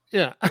down.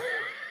 Yeah.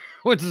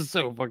 Which is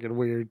so fucking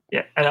weird.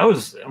 Yeah, and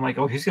I'm like,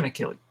 oh, he's gonna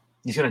kill it.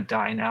 He's gonna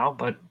die now,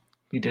 but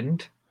he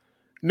didn't.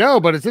 No,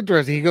 but it's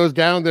interesting. He goes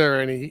down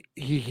there and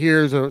he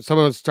hears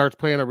someone starts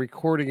playing a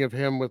recording of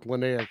him with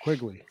Linnea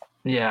Quigley.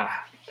 Yeah,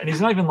 and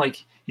he's not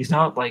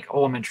like,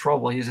 oh, I'm in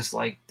trouble. He's just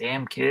like,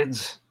 damn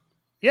kids.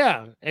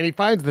 Yeah, and he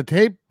finds the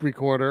tape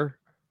recorder,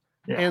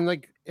 yeah.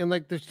 and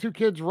there's 2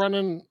 kids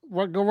running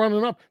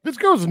up. This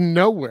goes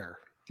nowhere.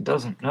 It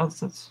doesn't. No,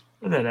 that's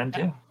that end.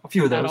 Yeah, a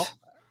few of those.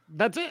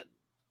 That's it.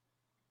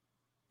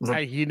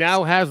 He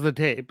now has the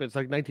tape. It's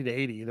like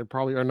 1980. There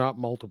probably are not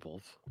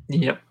multiples.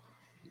 Yep.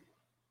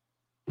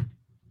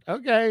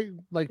 Okay,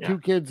 2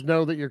 kids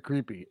know that you're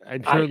creepy.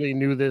 I'm sure they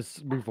knew this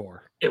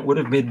before. It would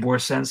have made more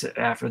sense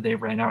after they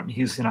ran out and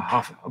he's gonna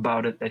huff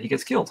about it that he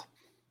gets killed.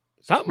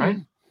 Something, right?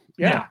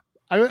 Yeah.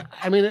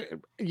 I mean,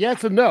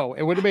 yes and no.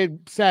 It would have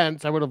made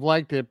sense. I would have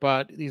liked it,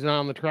 but he's not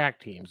on the track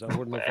team, so I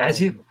wouldn't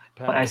have.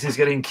 As he's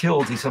getting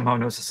killed, he somehow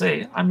knows to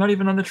say, "I'm not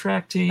even on the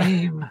track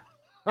team."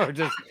 Or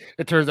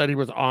it turns out he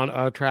was on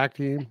a track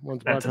team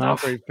once upon a time,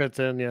 where he fits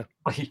in. Yeah,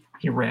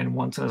 he ran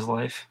once in his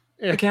life.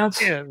 Yeah. It counts.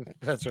 Yeah,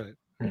 that's right.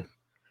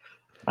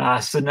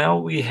 So now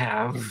we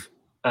have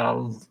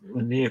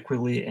Linnea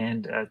Quigley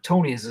and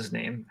Tony is his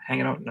name,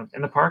 hanging out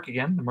in the park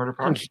again, the murder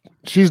park.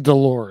 She's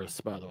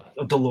Dolores, by the way.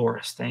 Oh,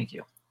 Dolores, thank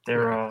you.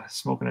 They're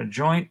smoking a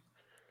joint,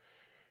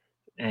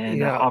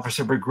 and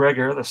Officer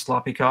McGregor, the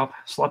sloppy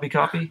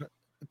copy.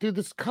 Dude,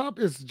 this cop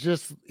he's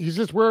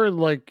just wearing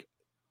like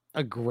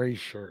a gray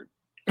shirt.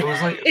 It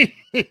was like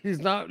he's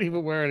not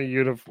even wearing a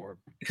uniform.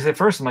 Because at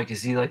first I'm like,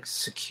 is he like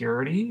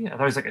security? I thought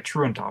he was like a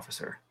truant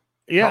officer.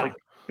 Yeah, but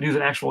he was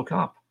an actual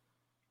cop.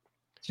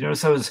 Do you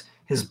notice how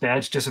his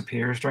badge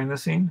disappears during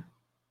this scene?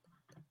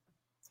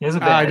 He has a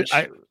badge.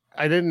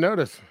 I didn't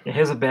notice. He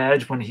has a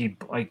badge when he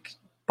like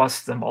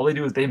busts them. All they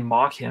do is they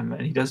mock him,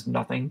 and he does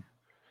nothing.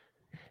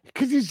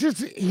 Because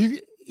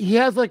he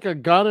has like a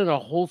gun in a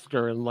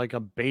holster and like a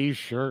beige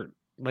shirt.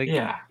 Like,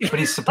 yeah, but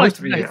he's supposed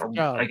to be nice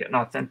like an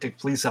authentic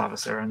police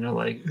officer, and they're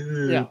like,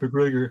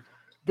 McGregor.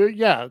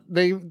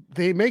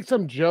 They make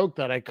some joke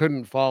that I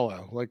couldn't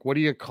follow. Like, what do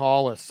you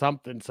call a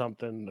something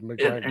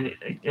McGregor?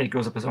 And it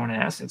goes up his own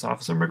ass. It's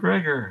Officer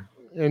McGregor.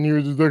 And he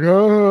was just like,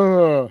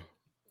 ah.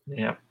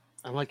 Yeah.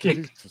 I'm like,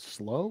 is he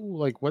slow?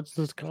 Like, what's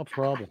this cop's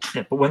problem?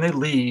 Yeah, but when they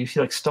leave, he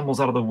like stumbles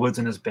out of the woods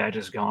and his badge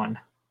is gone.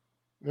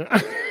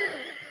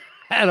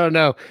 I don't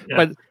know,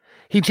 but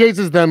he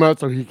chases them out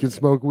so he can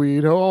smoke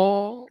weed.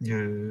 Oh,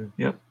 yeah,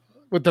 yep.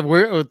 With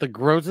the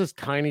grossest,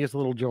 tiniest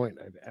little joint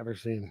I've ever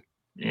seen.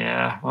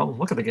 Yeah, well,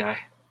 look at the guy.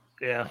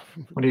 Yeah.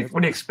 What do you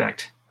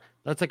expect?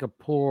 That's like a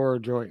poor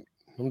joint.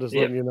 I'm just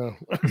letting you know.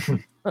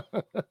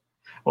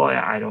 Well,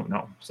 I don't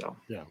know. So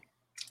yeah,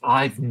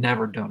 I've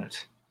never done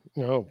it.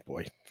 Oh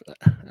boy!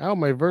 Ow,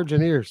 my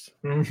virgin ears.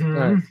 Mm-hmm.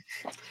 Right.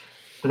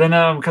 But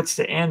then cuts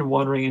to Anne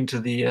wandering into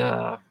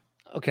the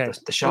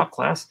shop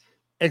class.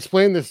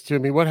 Explain this to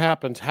me. What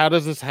happens? How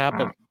does this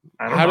happen?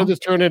 How did this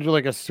turn into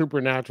like a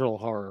supernatural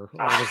horror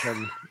all of a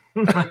sudden?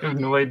 I have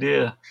no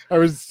idea. I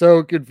was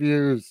so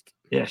confused.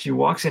 Yeah, she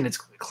walks in. It's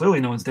clearly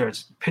no one's there.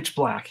 It's pitch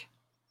black.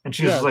 and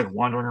she's just like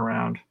wandering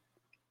around.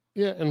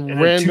 Yeah, and then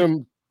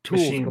random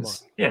tools machines, come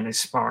on. yeah, and they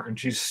spark, and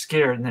she's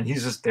scared, and then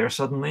he's just there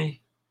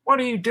suddenly. What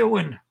are you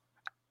doing?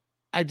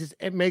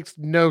 It makes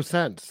no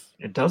sense.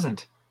 It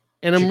doesn't.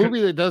 In a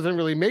movie that doesn't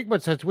really make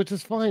much sense, which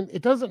is fine.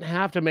 It doesn't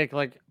have to make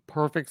like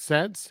perfect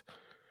sense,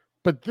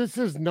 but this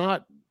is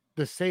not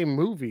the same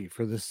movie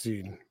for this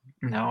scene.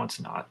 No, it's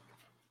not.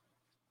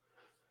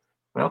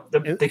 Well,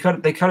 they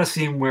cut a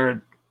scene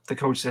where the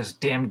coach says,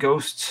 "Damn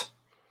ghosts."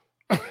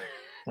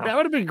 That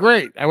would have been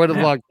great. I would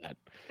have liked that.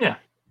 Yeah.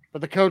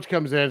 But the coach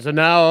comes in, so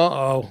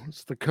now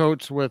it's the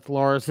coach with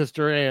Laura's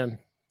sister Anne.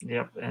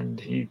 Yep,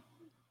 and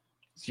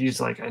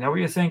she's like, "I know what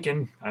you're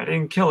thinking. I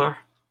didn't kill her."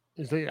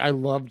 He's like, "I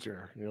loved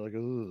her." And you're like,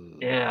 "Ooh."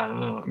 Yeah,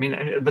 I mean,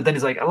 but then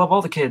he's like, "I love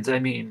all the kids." I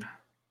mean,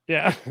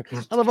 yeah,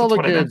 I love all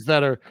the kids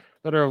that are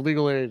of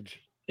legal age.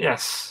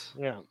 Yes.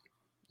 Yeah.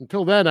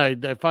 Until then,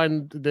 I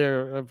find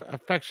they're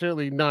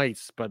affectionately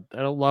nice, but I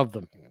don't love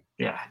them.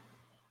 Yeah.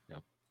 Yeah.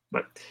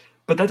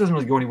 But that doesn't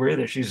really go anywhere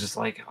either. She's just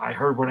like, I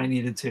heard what I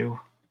needed to.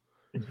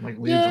 And like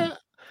leaves him.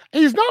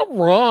 He's not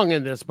wrong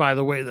in this, by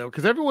the way, though,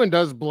 because everyone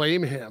does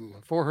blame him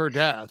for her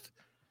death.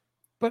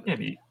 But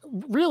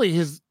really,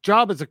 his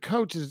job as a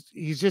coach is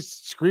he's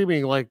just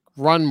screaming like,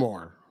 "Run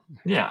more!"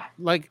 Yeah,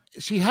 like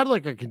she had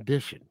like a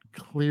condition,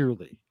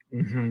 clearly.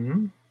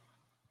 Mm-hmm.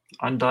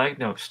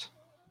 Undiagnosed.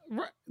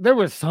 There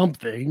was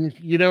something,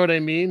 you know what I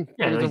mean?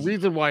 Yeah, there's a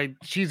reason why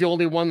she's the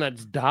only one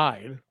that's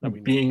died. I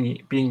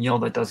mean, being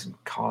yelled at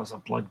doesn't cause a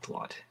blood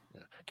clot.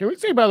 Yeah. Can we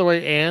say, by the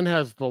way, Anne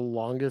has the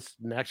longest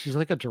neck? She's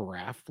like a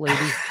giraffe lady.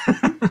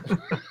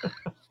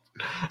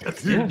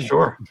 Yeah,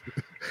 sure.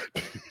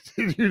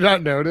 Did you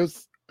not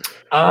notice?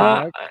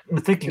 I'm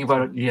thinking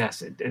about it.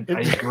 Yes,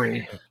 I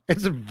agree.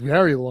 It's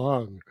very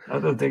long.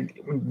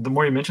 The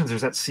more you mention,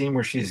 there's that scene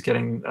where she's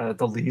getting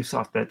the leaves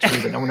off that tree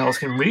that no one else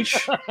can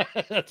reach.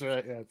 That's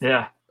right.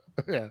 Yeah.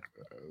 Yeah.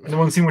 And the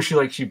one scene where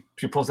she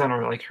pulls down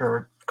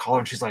her collar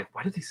and she's like,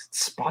 "Why do these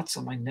spots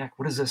on my neck?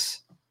 What is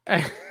this?"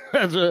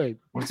 That's right.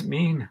 What does it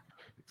mean?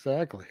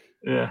 Exactly.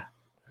 Yeah.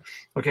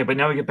 Okay, but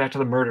now we get back to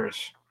the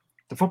murders.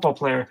 The football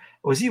player,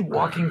 was he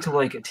walking to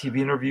like a TV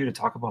interview to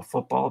talk about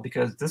football?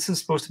 Because this is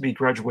supposed to be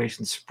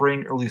graduation,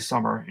 spring, early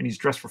summer, and he's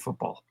dressed for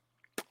football.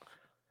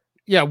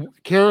 Yeah,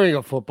 carrying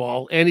a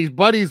football, and his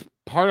buddy's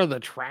part of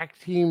the track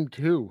team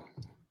too.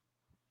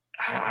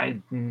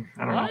 I don't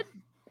know.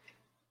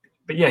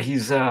 But yeah,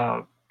 he's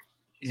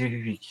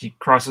he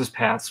crosses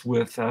paths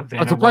with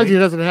Vanna. I'm surprised he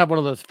doesn't have one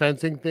of those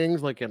fencing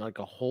things, like in like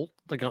a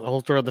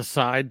holster on the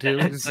side too.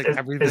 It's like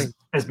everything,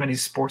 as many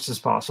sports as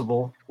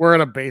possible.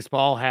 Wearing a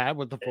baseball hat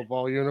with the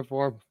football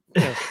uniform,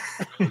 yeah.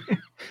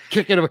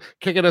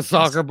 kicking a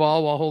soccer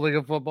ball while holding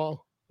a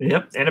football.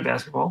 Yep, and a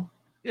basketball.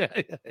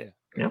 Yeah.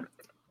 Yep.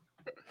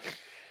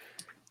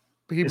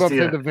 He bumps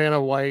into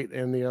Vanna White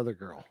and the other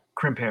girl.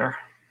 Crimp hair.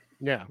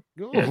 Yeah.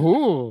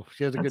 Ooh,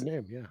 she has a good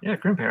name. Yeah. Yeah,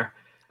 crimp hair.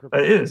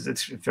 It is.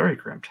 It's very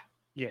crimped.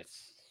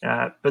 Yes.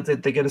 But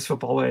they get his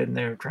football away, and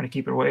they're trying to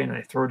keep it away, and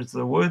they throw it into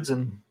the woods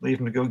and leave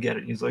him to go get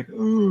it. And he's like,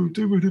 "Oh,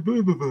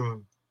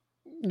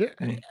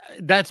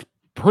 that's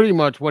pretty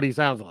much what he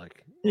sounds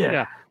like."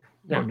 Yeah.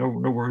 No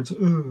words.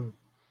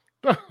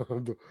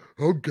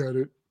 I'll get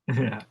it.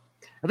 Yeah.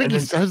 I think he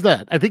says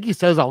that. I think he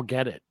says, "I'll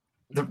get it."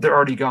 They're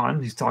already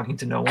gone. He's talking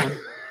to no one.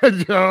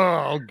 Oh,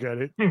 I'll get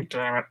it.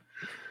 Damn it.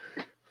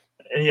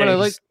 But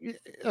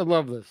I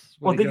love this.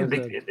 Well,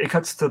 it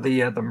cuts to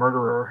the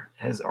murderer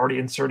has already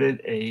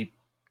inserted a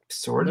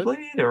sword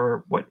blade,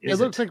 or what is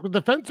it? It looks like with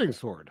the fencing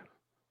sword.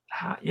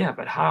 Yeah,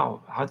 but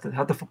how? How'd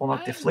the football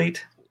not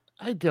deflate?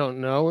 I don't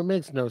know. It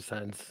makes no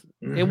sense.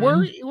 Mm-hmm. And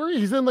where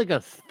he's in like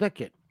a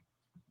thicket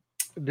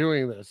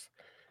doing this,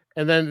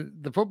 and then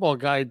the football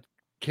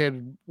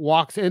kid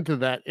walks into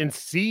that and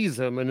sees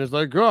him and is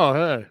like,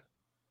 "Oh,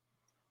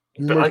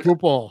 hey,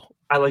 football."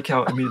 I like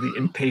how immediately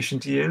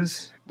impatient he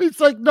is. It's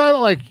like not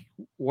like,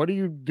 "What are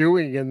you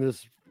doing in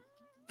this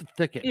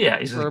thicket?" Yeah,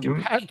 he's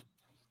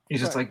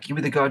just like, "Give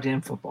me the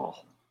goddamn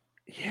football."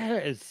 Yeah,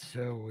 it's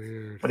so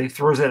weird. But he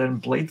throws it in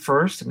blade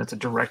first, and it's a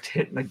direct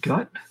hit in the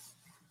gut.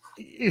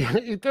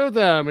 He throws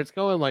them. It's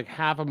going like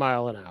half a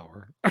mile an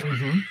hour.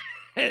 Mm-hmm.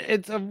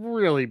 It's a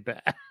really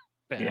bad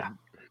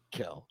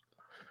kill.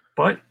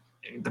 But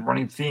the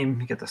running theme,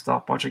 you get the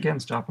stopwatch again,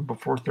 stop him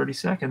before 30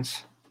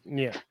 seconds.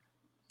 Yeah.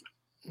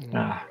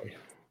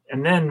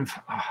 And then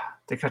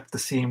they cut to the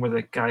scene where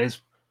the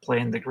guy's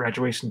playing the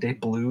graduation day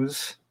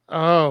blues.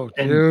 Oh,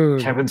 and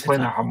dude. Kevin's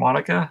playing the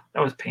harmonica.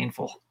 That was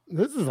painful.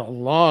 This is a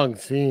long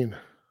scene.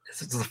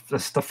 This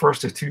is the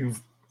first of two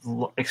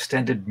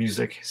extended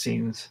music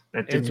scenes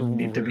that didn't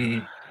need to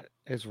be.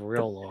 It's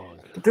real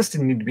long. But this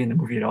didn't need to be in the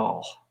movie at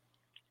all.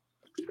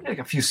 Like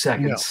a few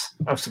seconds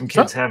of some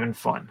kids having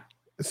fun.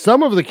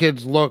 Some of the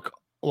kids look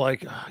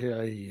like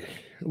they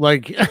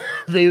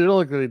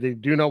look like they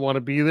do not want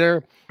to be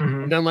there.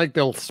 Mm-hmm. And then like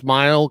they'll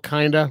smile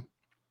kind of.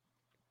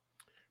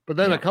 But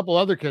then a couple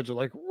other kids are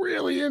like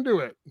really into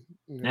it.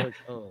 Yeah. Like,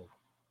 oh.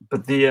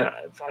 But I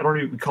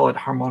don't even call it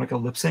harmonica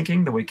lip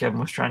syncing, the way Kevin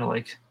was trying to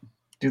like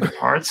do the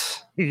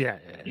parts. Yeah.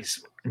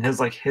 And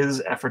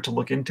his effort to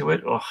look into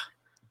it. Ugh.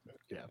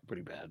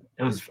 pretty bad.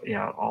 It was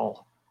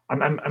all.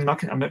 I'm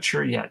not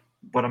sure yet,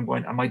 but I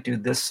might do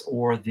this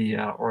or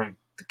the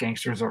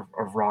Gangsters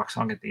of Rock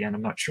song at the end.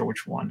 I'm not sure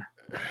which one.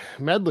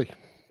 Medley.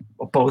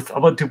 Well, both.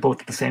 I'll do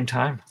both at the same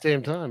time.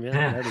 Same time,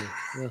 yeah. Medley.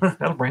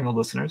 That'll bring the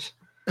listeners.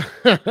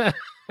 Because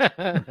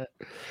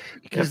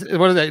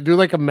what do they do?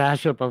 Like a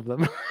mashup of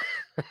them.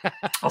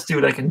 I'll see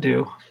what I can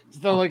do.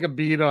 Still like a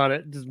beat on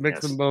it. Just mix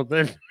them both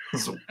in.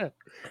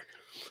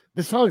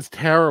 This song is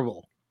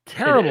terrible.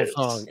 Terrible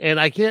song. And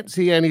I can't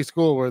see any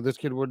school where this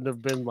kid wouldn't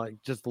have been like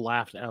just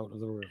laughed out of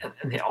the room.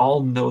 And they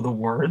all know the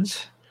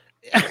words.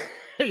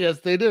 Yes,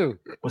 they do.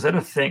 Was that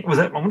a thing?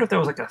 I wonder if that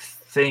was like a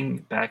thing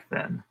back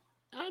then.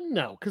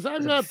 No, because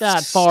I'm not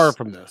that far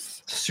from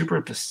this.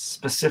 Super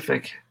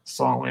specific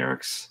song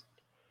lyrics.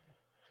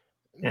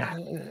 Yeah.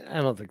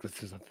 I don't think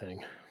this is a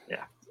thing.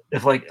 Yeah.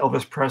 If like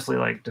Elvis Presley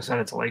like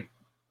decided to like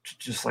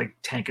just like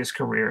tank his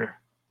career,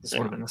 this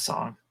would have been the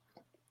song.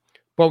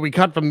 But we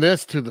cut from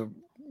this to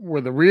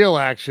where the real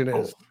action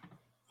is.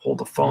 Hold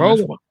the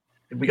phone.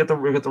 We got the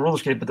roller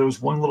skate, but there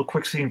was one little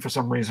quick scene for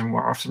some reason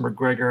where Officer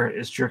McGregor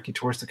is jerky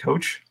towards the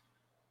coach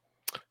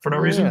for no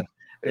reason.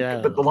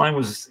 Yeah. But the line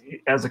was,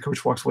 as the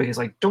coach walks away, he's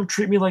like, "Don't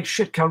treat me like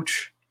shit,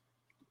 coach."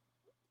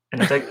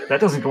 And that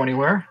doesn't go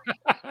anywhere.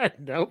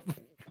 Nope.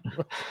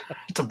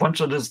 It's a bunch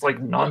of just like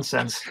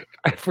nonsense.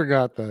 I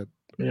forgot that.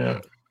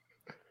 Yeah.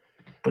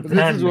 But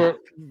this is where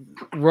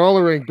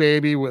Roller Rink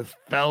Baby with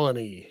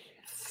Felony.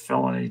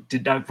 Were you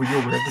aware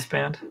of this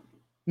band?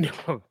 No.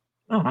 Oh,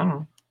 I don't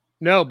know.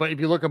 No, but if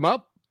you look them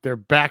up, they're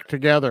back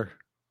together.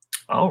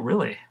 Oh,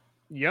 really?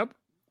 Yep.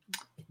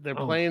 They're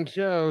playing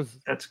shows.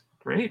 That's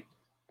great.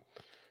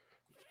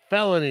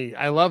 Felony.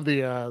 I love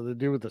the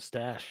dude with the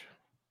stash.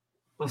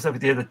 Was that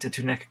the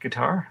two-neck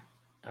guitar?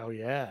 Oh,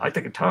 yeah. I like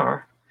the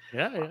guitar.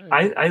 Yeah.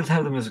 I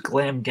have them as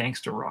glam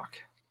gangster rock.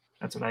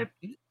 That's what I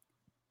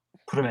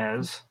put them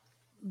as.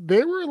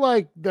 They were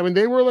like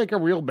a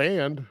real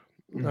band.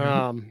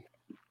 Mm-hmm.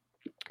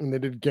 And they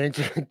did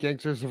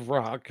Gangsters of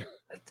Rock.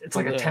 It's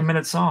like a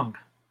 10-minute song.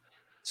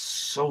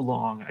 So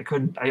long.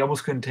 I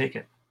almost couldn't take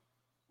it.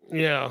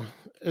 Yeah.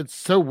 It's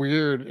so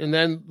weird. And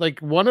then like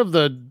one of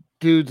the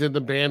dudes in the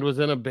band was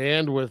in a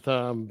band with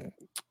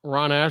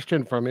Ron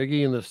Ashton from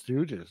Iggy and the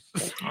Stooges.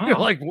 Oh. You're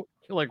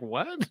like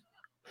what?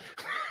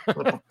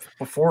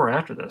 Before or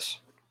after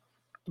this?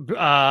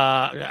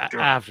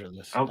 After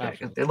this. Okay.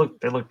 After this.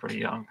 They look pretty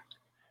young.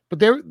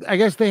 But I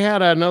guess they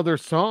had another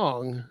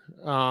song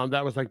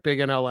that was like big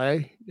in LA.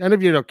 I don't know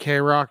if you know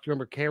K-Rock. Do you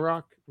remember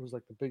K-Rock? It was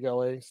like the big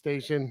LA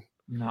station.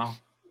 No.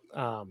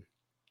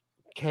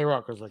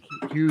 K-Rock was like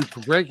huge for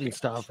breaking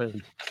stuff,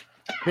 and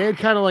they had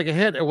kind of like a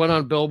hit. It went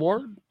on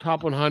Billboard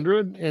Top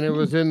 100, and it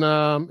was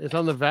it's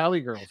on the Valley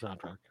Girl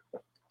soundtrack.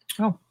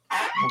 Oh,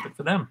 well, good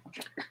for them.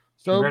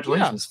 So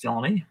congratulations,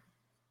 Felony.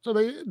 So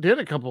they did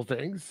a couple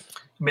things.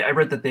 I mean, I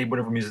read that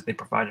whatever music they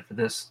provided for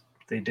this,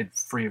 they did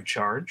free of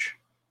charge.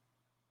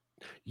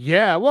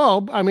 Yeah,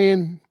 well, I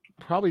mean,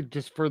 probably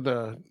just for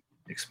the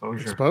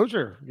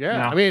exposure.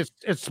 Yeah. I mean,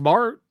 it's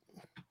smart.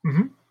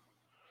 Mm-hmm.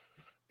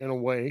 In a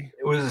way.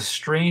 It was a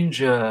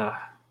strange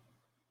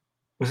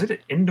was it an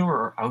indoor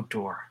or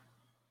outdoor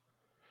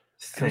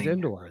thing? It was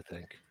indoor, I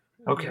think.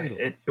 Okay.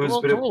 It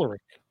was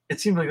it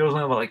seemed like it was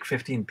only about like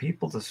 15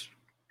 people just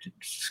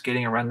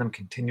skating around them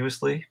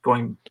continuously,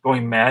 going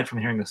mad from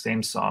hearing the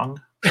same song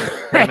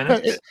for 10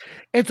 minutes.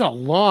 It's a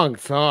long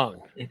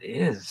song. It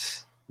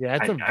is. Yeah,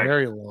 it's a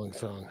very long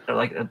song.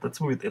 Like that's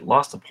movie. It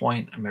lost a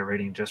point in my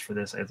rating just for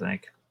this, I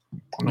think.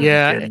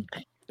 Yeah,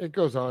 it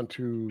goes on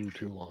too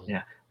long.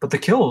 Yeah, but the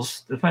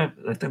kills, I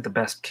think the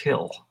best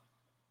kill,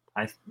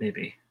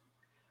 maybe.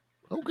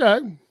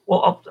 Okay.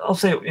 Well, I'll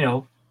say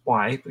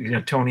why.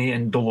 Tony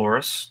and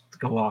Dolores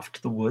go off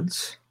to the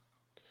woods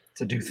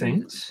to do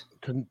things.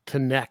 To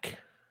neck.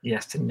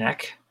 Yes, to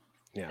neck.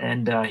 Yeah.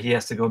 And he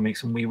has to go make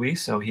some wee-wee,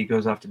 so he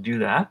goes off to do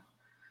that.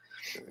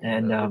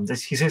 And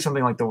he says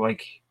something like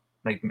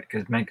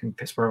because men can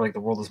piss wherever, like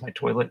the world is my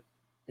toilet.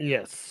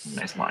 Yes.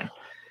 Nice line.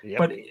 Yep.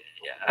 But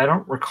I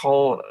don't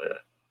recall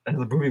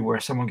another movie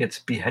where someone gets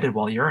beheaded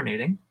while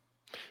urinating.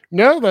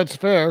 No, that's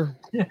fair.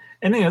 Yeah.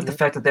 And the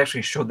fact that they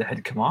actually showed the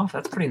head come off,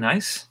 that's pretty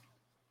nice.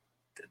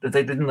 That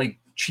they didn't like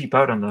cheap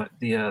out on the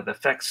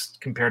effects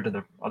compared to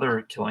the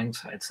other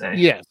killings, I'd say.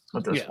 Yes.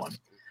 With this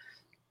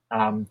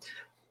one.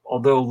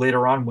 Although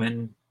later on,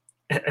 when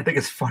I think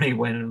it's funny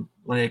when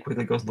Linnea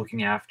Quigley goes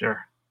looking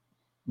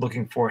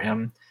for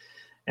him,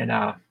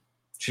 and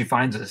she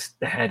finds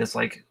the head. It's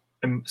like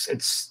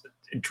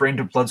it drained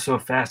her blood so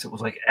fast it was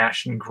like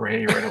ashen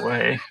gray right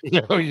away.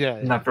 Oh yeah,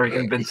 not very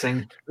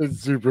convincing. It's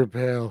super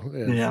pale.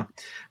 Yes. Yeah,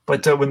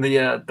 but when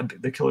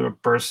the killer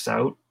bursts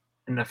out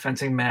in the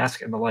fencing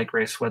mask and the light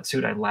gray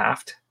sweatsuit, I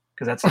laughed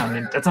because that's not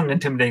an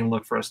intimidating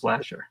look for a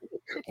slasher.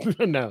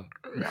 No.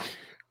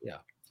 Yeah,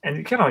 and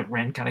he kind of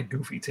ran kind of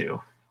goofy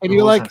too. And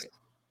you're like,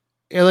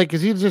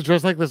 is he just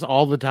dressed like this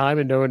all the time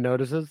and no one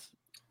notices?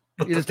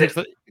 He just takes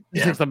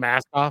the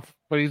mask off,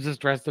 but he's just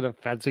dressed in a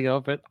fencing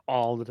outfit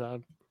all the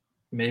time.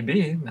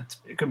 Maybe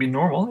it could be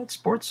normal. It's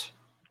sports.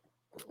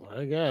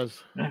 I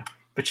guess. Yeah.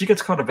 But she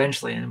gets caught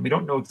eventually, and we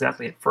don't know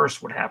exactly at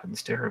first what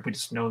happens to her. We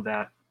just know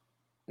that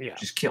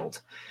she's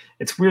killed.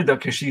 It's weird, though,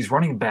 because she's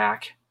running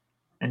back,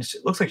 and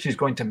it looks like she's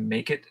going to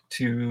make it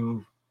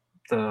to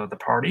the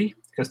party.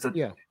 Because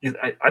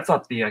I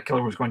thought the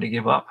killer was going to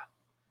give up.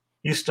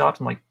 He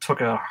stopped and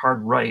took a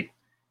hard right,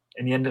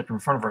 and he ended up in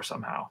front of her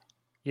somehow.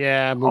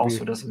 Yeah,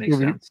 also doesn't make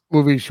sense.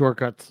 Movie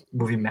shortcuts.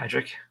 Movie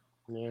magic.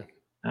 Yeah.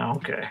 Oh,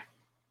 okay.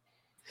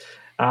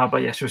 But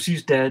yeah, so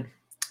she's dead.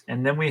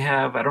 And then we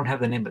have, I don't have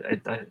the name, but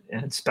an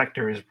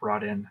inspector is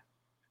brought in.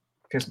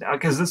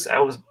 Because I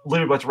was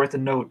literally about to write the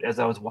note as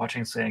I was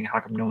watching, saying, how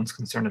come no one's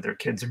concerned that their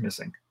kids are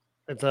missing?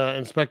 It's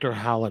Inspector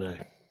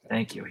Halliday.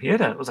 Thank you. He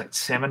had it was like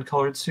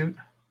salmon-colored suit.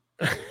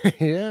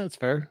 Yeah, it's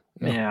fair.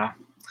 Yeah.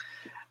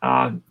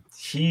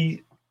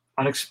 He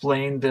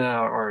unexplained,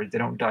 or they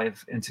don't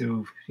dive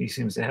into, he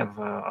seems to have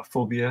a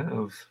phobia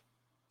of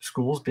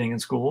schools, being in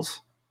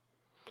schools.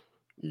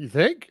 You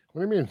think?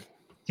 What do you mean?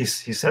 He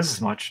says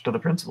as much to the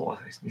principal.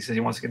 He says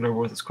he wants to get it over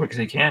with as quick as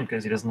he can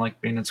because he doesn't like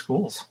being in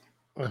schools.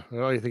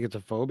 Oh, you think it's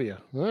a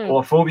phobia? Right. Well,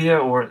 a phobia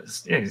or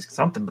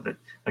something, but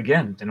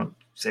again, they don't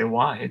say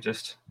why. It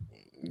just...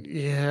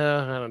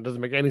 Yeah, I don't know, it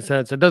doesn't make any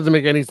sense. It doesn't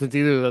make any sense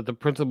either that the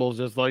principal's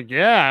just like,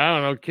 yeah, I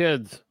don't know,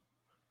 kids.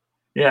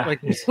 Yeah.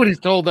 Like when he's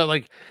told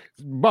that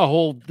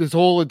this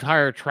whole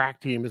entire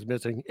track team is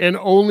missing and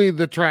only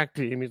the track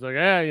team. He's like,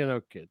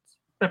 kids.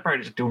 They're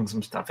probably just doing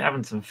some stuff,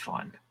 having some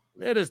fun.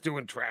 They're just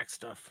doing track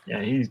stuff.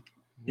 Yeah,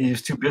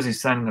 he's too busy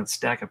signing that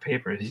stack of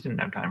papers. He didn't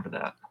have time for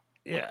that.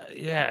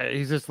 Yeah.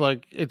 He's just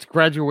like, it's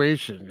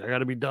graduation. I got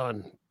to be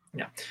done.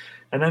 Yeah.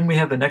 And then we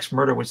have the next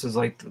murder, which is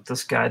like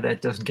this guy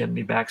that doesn't get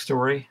any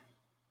backstory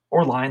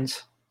or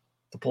lines,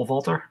 the pole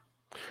vaulter.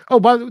 Oh,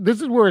 but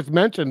this is where it's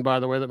mentioned, by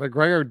the way, that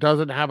McGregor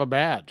doesn't have a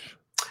badge.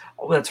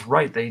 Oh, that's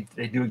right. They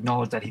do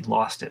acknowledge that he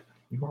lost it.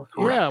 You are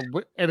correct.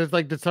 Yeah, and it's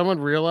like, did someone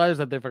realize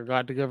that they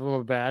forgot to give him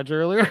a badge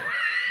earlier?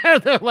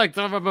 They're like,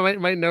 some of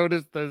them might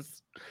notice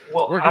this.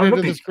 Well, working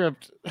into the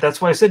script.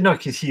 That's why I said no,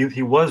 because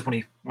he was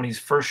when he's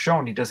first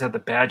shown, he does have the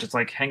badge. It's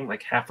like hanging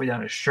like halfway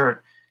down his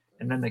shirt,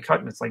 and then they cut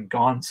and it's like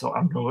gone. So I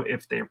don't know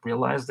if they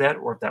realized that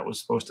or if that was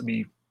supposed to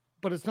be.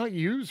 But it's not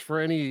used for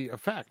any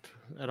effect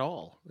at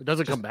all. It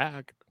doesn't come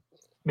back.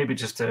 Maybe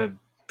just to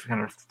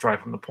kind of drive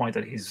from the point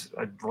that he's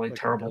a really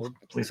terrible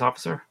police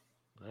officer.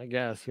 I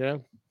guess, yeah.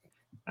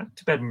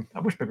 Too bad. I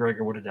wish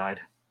McGregor would have died.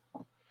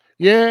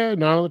 Yeah,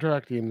 not on the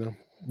track team though.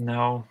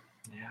 No.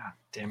 Yeah,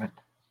 damn it.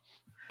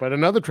 But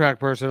another track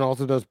person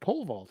also does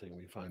pole vaulting,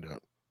 we find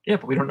out. Yeah,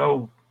 but we don't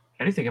know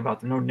anything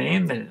about them. No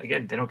name. They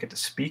don't get to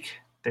speak.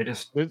 They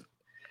just...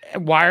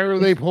 Why are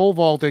they pole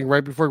vaulting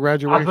right before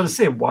graduation? I was going to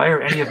say, why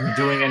are any of them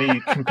doing any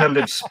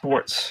competitive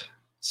sports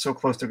so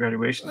close to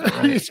graduation?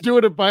 Right? He's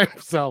doing it by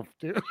himself,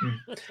 dude.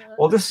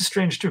 Well, this is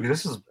strange, too,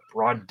 because this is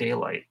broad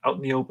daylight, out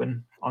in the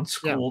open, on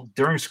school,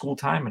 during school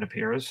time, it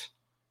appears.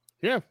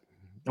 Yeah.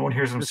 No one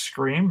hears him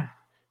scream.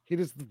 He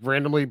just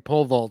randomly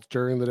pole vaults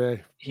during the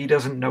day. He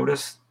doesn't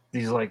notice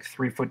these,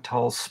 3-foot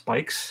tall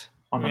spikes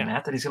on the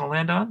mat that he's going to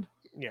land on.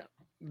 Yeah.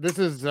 This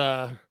is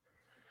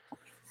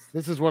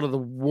one of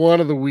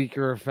the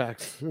weaker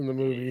effects in the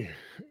movie.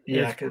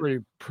 Yeah,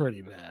 it's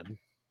pretty bad.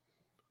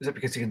 Is it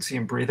because you can see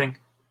him breathing?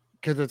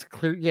 Because it's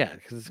clear,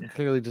 because it's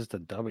clearly just a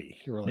dummy.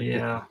 You're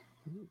like,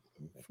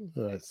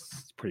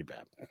 that's pretty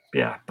bad.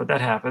 Yeah, but that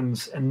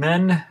happens, and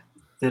then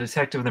the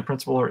detective and the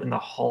principal are in the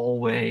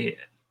hallway,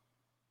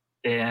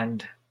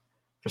 and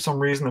for some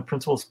reason the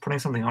principal is putting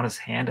something on his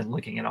hand and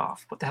licking it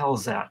off. What the hell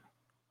is that?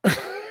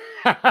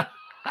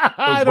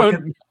 I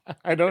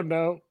don't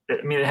know.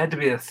 I mean, it had to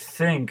be a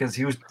thing because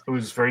it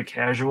was very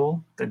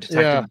casual. The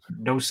detective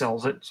no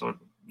sells it. So,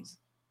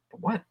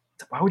 what?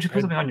 Why would you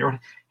put something on your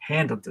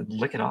hand to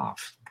lick it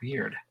off?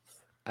 Weird.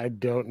 I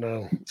don't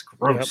know. It's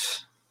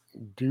gross.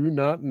 Yep. Do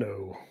not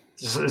know.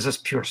 Is this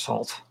pure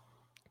salt?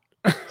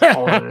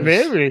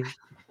 Maybe.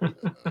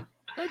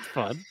 That's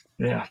fun.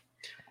 Yeah.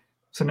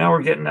 So now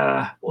we're getting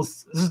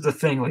this is the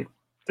thing,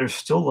 there's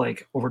still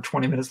over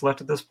 20 minutes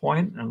left at this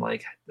point,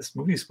 and this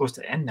movie is supposed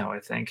to end now, I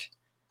think.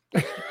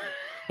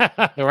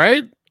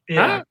 Right?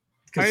 Yeah.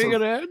 How are you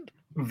gonna end?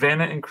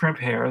 Vanna and Crimp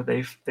Hair,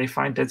 they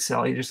find dead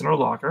Sally just in her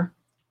locker.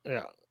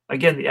 Yeah.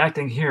 Again, the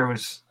acting here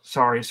was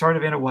sorry to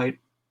Vanna White.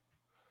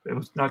 It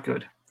was not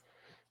good.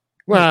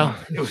 Well,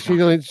 she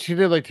did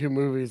 2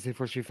 movies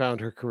before she found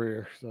her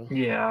career. So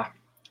yeah.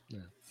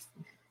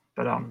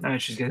 But I mean,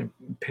 she's getting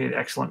paid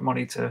excellent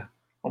money to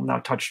now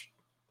touch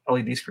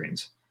LED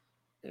screens.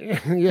 Yeah,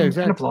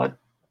 exactly. And applaud.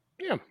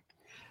 Yeah.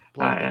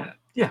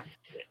 Yeah.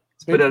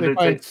 They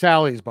find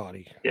Sally's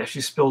body. Yeah,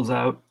 she spills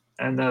out,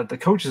 and the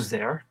coach is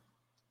there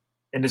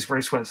in his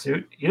gray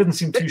sweatsuit. He doesn't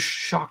seem too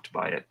shocked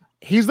by it.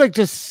 He's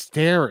just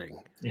staring.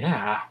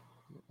 Yeah.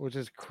 Which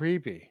is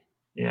creepy.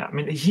 Yeah, I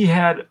mean, he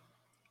had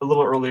a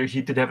little earlier,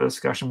 he did have a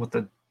discussion with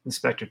the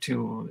inspector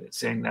too,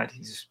 saying that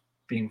he's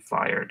being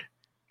fired.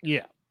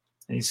 Yeah.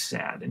 And he's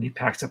sad, and he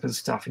packs up his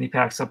stuff, and he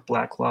packs up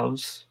black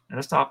gloves and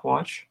a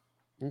stopwatch.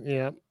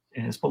 Yeah.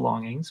 And his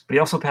belongings. But he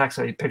also packs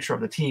a picture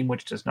of the team,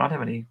 which does not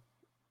have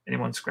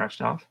anyone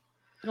scratched off.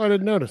 Oh, I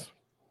didn't notice.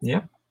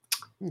 Yeah.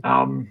 He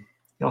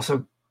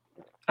also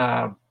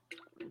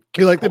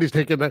You like that he's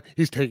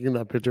taking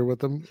that picture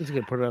with him. He's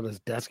gonna put it on his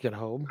desk at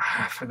home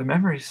for the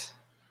memories.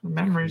 The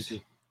memories.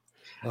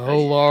 Oh,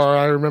 Laura,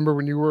 I remember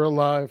when you were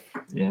alive.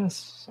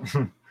 Yes.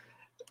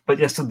 But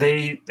yeah, so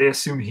they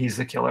assume he's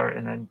the killer,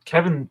 and then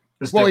Kevin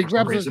is Well, there he for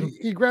some grabs reason.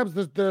 he grabs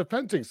the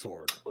fencing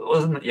sword.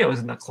 It was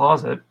in the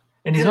closet,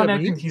 and he's Yeah, not but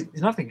acting.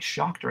 He's not acting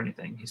shocked or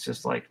anything. He's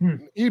just like,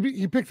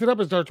 He picks it up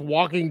and starts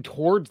walking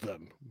towards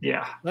them.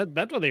 yeah.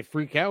 That's why they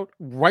freak out,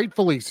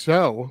 rightfully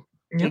so.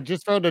 He Yep.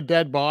 just found a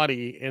dead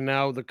body, and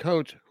now the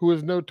coach, who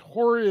is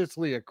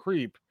notoriously a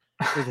creep,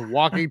 is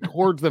walking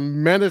towards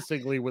them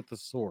menacingly with the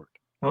sword.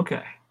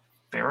 Okay,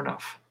 fair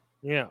enough.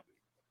 Yeah.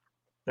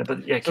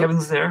 But yeah,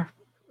 Kevin's there.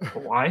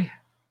 But why?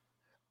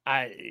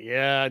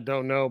 I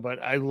don't know,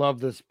 but I love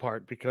this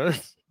part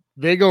because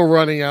they go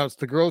running out.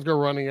 The girls go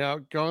running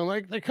out, going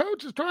like, the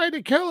coach is trying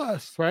to kill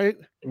us, right?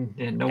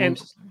 And no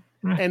one's.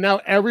 And now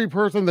every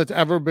person that's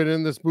ever been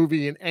in this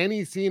movie in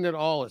any scene at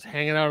all is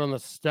hanging out on the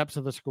steps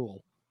of the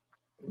school.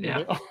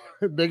 Yeah.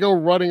 They go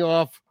running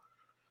off,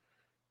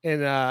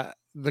 and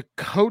the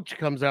coach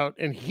comes out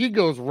and he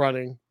goes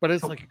running, but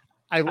it's like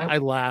I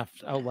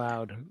laughed out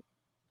loud.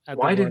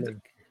 Why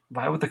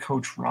would the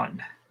coach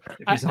run if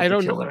he's not the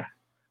killer?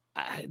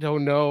 I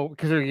don't know,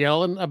 because they're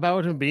yelling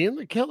about him being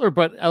the killer,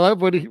 but I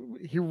love when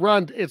he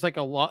runs. It's like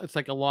a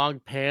long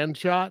pan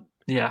shot.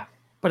 Yeah.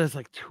 But it's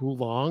like too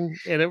long,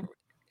 and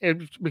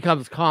it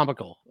becomes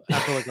comical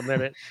after like a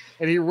minute.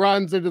 And he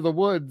runs into the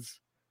woods.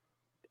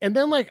 And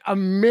then like a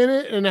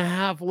minute and a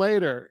half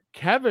later,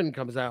 Kevin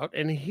comes out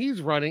and he's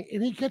running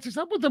and he catches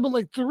up with them in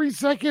like 3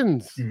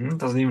 seconds. Mm-hmm.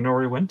 Doesn't even know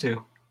where he went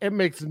to. It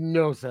makes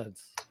no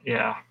sense.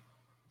 Yeah.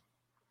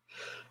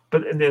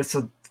 But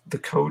so the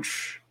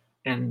coach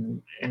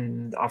and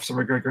Officer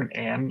McGregor and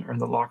Anne are in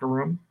the locker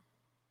room.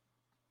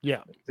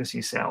 Yeah. To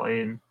see Sally.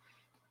 And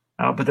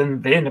but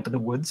then they end up in the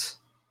woods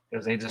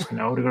because they just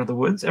know to go to the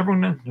woods.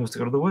 Everyone knows to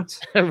go to the woods.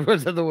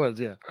 Everyone's in the woods,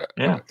 yeah.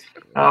 Yeah.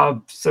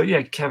 So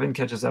yeah, Kevin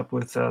catches up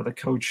with the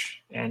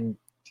coach and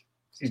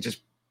he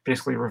just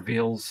basically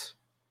reveals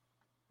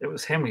it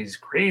was him. He's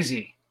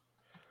crazy.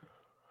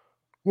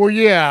 Well,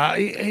 yeah,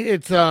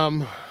 it's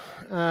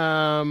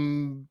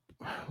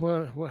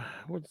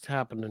what's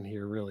happening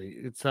here really?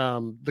 It's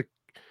the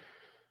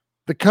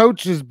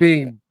coach is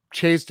being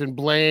chased and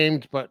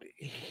blamed, but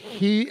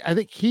I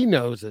think he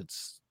knows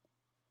it's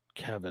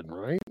Kevin,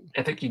 right?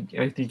 I think he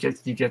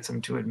gets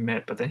him to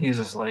admit, but then he's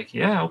just like,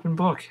 yeah, open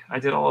book. I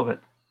did all of it.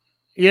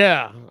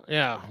 Yeah.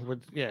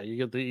 You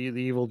get the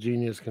evil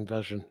genius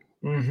confession.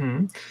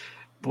 Mm-hmm.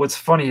 But what's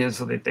funny is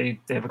that they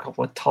have a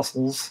couple of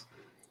tussles.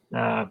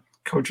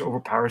 Coach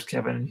overpowers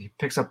Kevin and he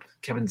picks up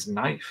Kevin's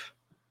knife.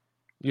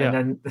 Yeah.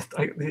 And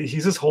then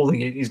he's just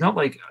holding it. He's not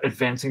like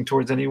advancing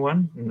towards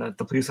anyone. And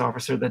the police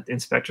officer, that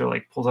inspector,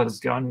 like pulls out his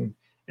gun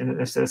and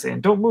instead of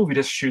saying, don't move, he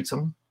just shoots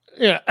him.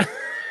 Yeah.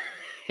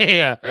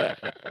 Yeah.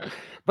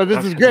 But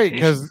this is great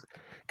because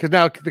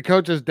now the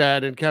coach is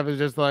dead and Kevin's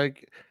just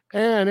like,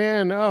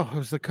 Anne, oh, it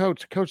was the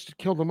coach. Coach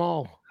killed them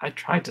all. I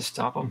tried to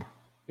stop him.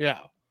 Yeah.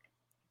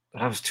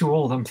 But I was too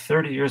old. I'm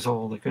 30 years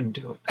old. I couldn't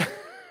do it.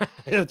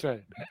 That's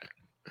right.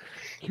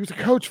 He was a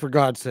coach, for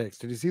God's sakes.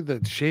 Did you see the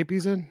shape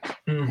he's in?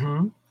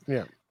 Mm-hmm.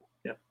 Yeah.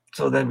 Yeah.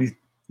 So then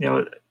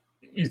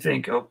you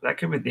think, oh, that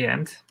could be the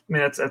end. I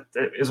mean, that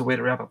is a way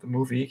to wrap up the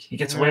movie. He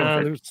gets away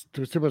with it.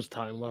 There's too much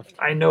time left.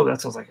 I know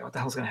that. So I was like, what the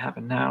hell's going to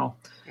happen now?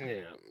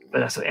 Yeah.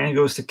 But so Anne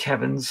goes to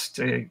Kevin's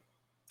to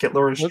get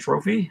Laura's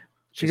trophy.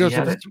 She goes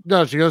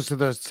to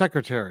the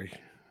secretary.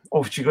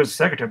 Oh, she goes to the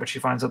secretary, but she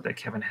finds out that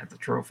Kevin had the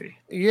trophy.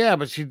 Yeah,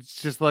 but she's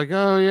just like,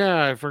 oh,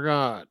 yeah, I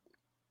forgot.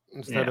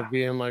 Instead of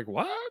being like,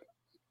 what?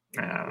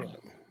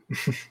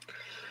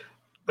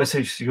 But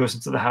so she goes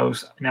into the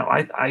house. Now,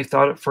 I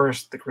thought at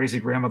first the crazy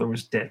grandmother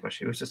was dead, but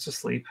she was just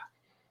asleep.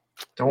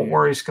 Don't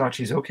worry, Scott.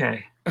 She's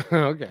okay.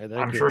 Okay.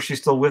 I'm sure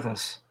she's still with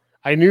us.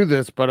 I knew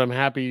this, but I'm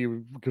happy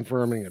you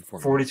confirming it for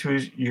me.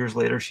 42 years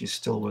later, she's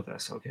still with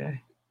us,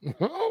 okay?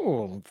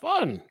 Oh,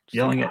 fun.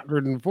 Yelling at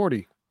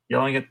 140.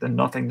 Yelling at the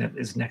nothing that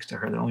is next to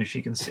her that only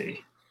she can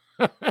see.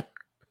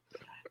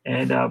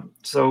 And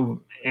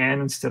so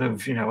Anne, instead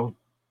of,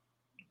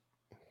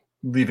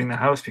 leaving the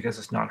house because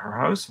it's not her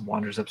house,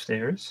 wanders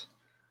upstairs.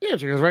 Yeah,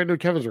 she goes right into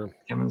Kevin's room.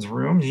 Kevin's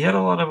room. He had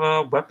a lot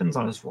of weapons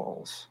on his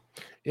walls.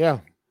 Yeah.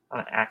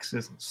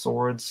 Axes and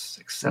swords,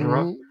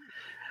 etc. Mm-hmm.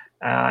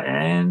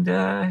 And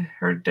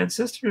her dead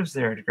sister is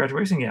there at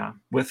graduation gown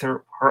with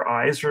her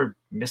eyes are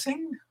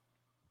missing.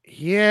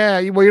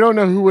 Yeah, well, you don't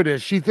know who it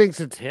is. She thinks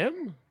it's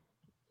him.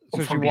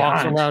 So she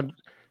walks around.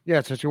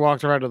 Yeah, so she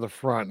walks around to the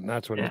front, and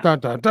that's when it's dun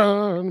dun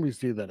dun. We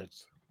see that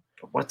it's.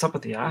 What's up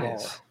with the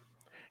eyes?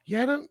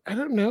 Yeah, I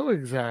don't know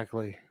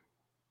exactly.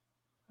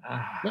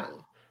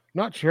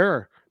 Not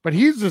sure, but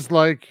he's just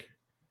like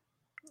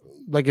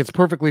it's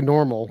perfectly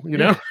normal, you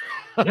know.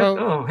 Yeah.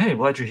 Oh, hey,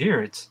 glad you're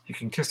here. You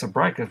can kiss the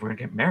bride because we're gonna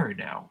get married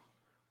now.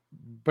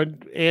 But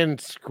Anne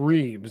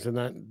screams, and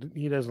that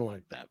he doesn't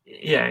like that.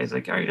 Yeah, he's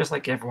like, "Are you just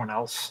like everyone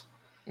else?"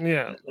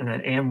 Yeah. And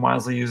then Anne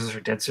wisely uses her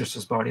dead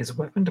sister's body as a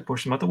weapon to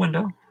push him out the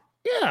window.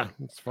 Yeah,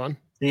 it's fun.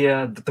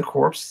 The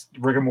corpse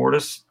rigor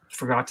mortis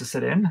forgot to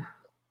sit in.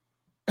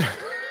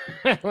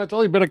 It's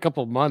only been a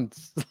couple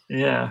months.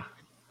 Yeah.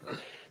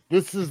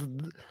 This is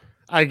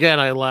again.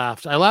 I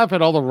laughed. I laugh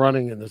at all the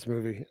running in this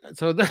movie.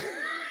 So,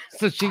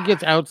 so she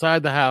gets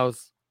outside the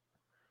house.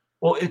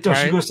 Well, she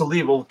goes to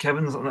leave. Well,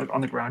 Kevin's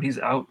on the ground. He's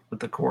out with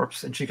the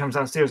corpse, and she comes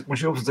downstairs. When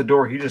she opens the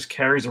door, he just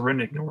carries her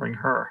in, ignoring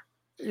her.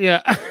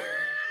 Yeah,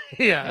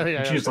 yeah.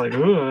 And she's like,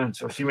 ugh, and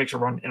so she makes her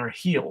run in her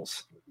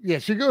heels. Yeah,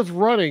 she goes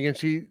running,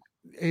 and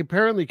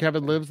apparently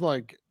Kevin lives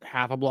like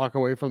half a block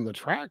away from the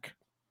track.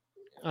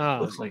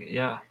 Looks like it,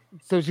 yeah.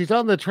 So she's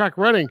on the track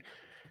running,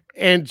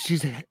 and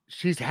she's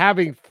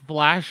having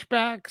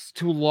flashbacks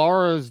to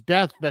Laura's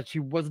death that she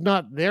was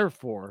not there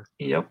for.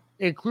 Yep.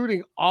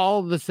 Including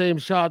all the same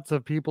shots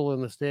of people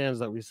in the stands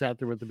that we sat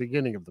through at the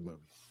beginning of the movie.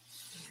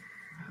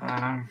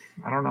 I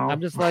don't know.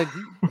 I'm just like,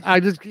 I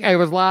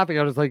was laughing.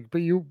 I was like,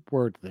 but you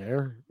weren't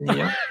there.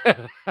 Yeah.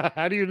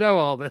 How do you know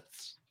all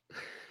this?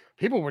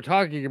 People were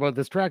talking about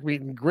this track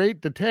meet in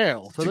great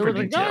detail. So there was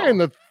a guy in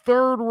the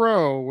third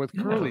row with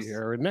curly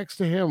hair, and next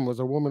to him was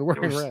a woman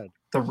wearing red.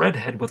 The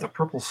redhead with a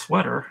purple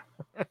sweater.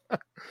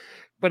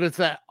 But it's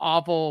that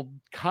awful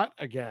cut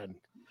again.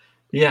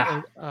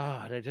 Yeah.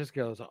 And it just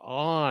goes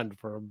on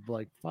for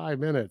like 5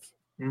 minutes.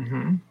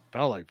 Mm-hmm.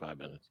 Felt like 5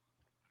 minutes.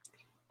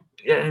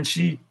 Yeah, and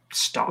she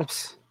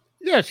stops.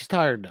 Yeah, she's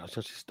tired now,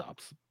 so she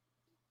stops.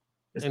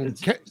 And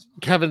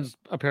Kevin's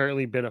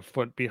apparently been a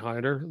foot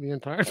behind her the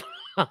entire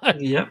time.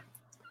 Yep.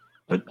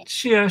 But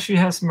she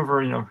has some of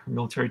her,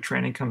 military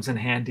training comes in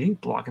handy,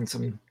 blocking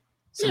some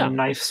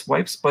knife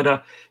swipes.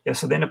 But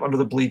so they end up under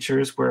the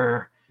bleachers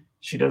where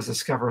she does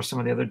discover some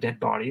of the other dead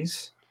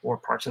bodies or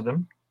parts of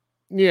them.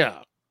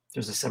 Yeah.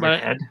 There's a severed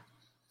head.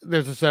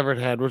 There's a severed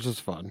head, which is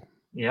fun.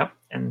 Yep.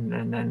 And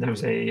then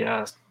there's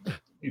a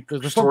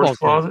storage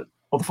closet.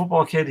 Oh, the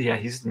football kid. Yeah,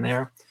 he's in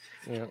there.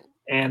 Yeah.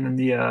 And then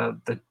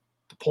the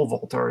pole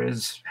vaulter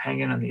is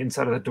hanging on the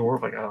inside of the door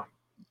of like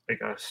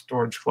a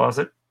storage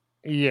closet.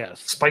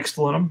 Yes. Spikes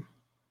still in him.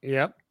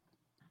 Yep.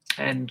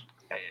 And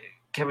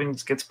Kevin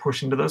gets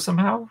pushed into those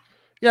somehow.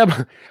 Yeah,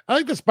 but I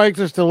think the spikes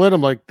are still in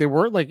him. Like they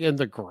weren't like in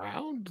the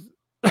ground.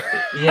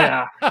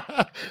 Yeah.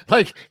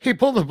 Like he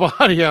pulled the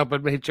body out,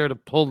 but made sure to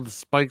pull the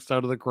spikes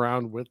out of the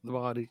ground with the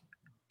body.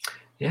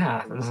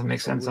 Yeah, that doesn't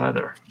make sense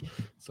either.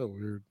 So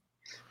weird.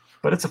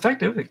 But it's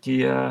effective.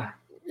 Yeah,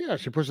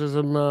 she pushes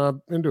him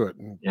into it.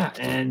 Yeah,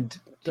 and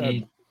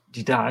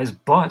he dies,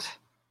 but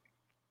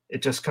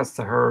it just cuts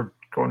to her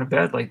going to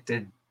bed. Like,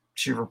 did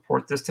she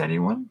report this to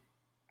anyone?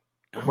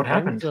 What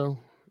happened? So,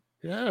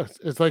 yeah,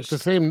 it's like the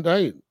same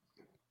night.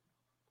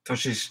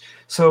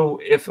 So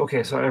if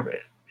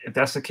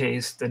that's the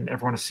case, then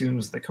everyone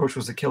assumes the coach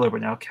was the killer,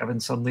 but now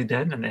Kevin's suddenly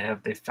dead,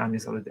 and they found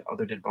these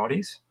other dead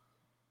bodies.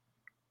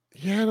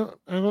 Yeah,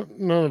 I don't.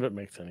 None of it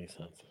makes any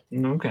sense.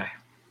 Okay.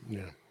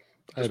 Yeah.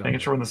 Just making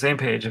sure we're on the same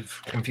page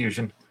of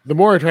confusion. The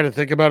more I try to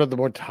think about it, the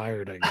more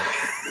tired I get.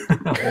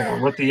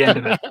 Well, at the end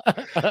of it.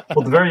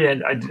 Well, the very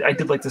end, I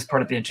did like this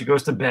part at the end. She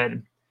goes to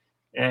bed,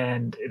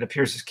 and it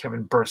appears as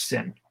Kevin bursts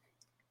in.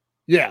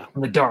 Yeah.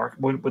 In the dark.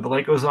 When the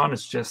light goes on,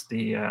 it's just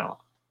the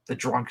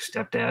drunk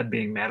stepdad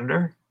being mad at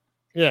her.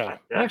 Yeah.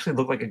 It actually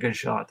looked like a good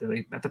shot.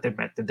 I thought they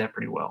did that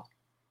pretty well.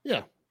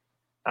 Yeah.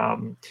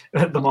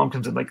 The mom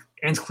comes in, like,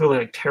 Anne's clearly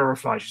like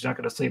terrified. She's not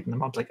going to sleep. And the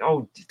mom's like,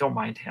 oh, don't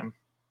mind him.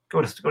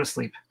 Go to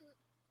sleep.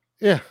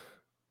 Yeah.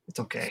 It's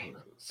okay.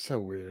 So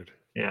weird.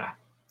 Yeah.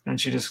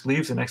 And she just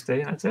leaves the next day,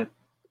 and that's it.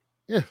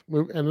 Yeah.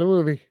 End of the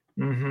movie.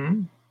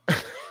 Mm-hmm.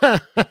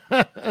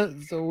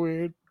 It's so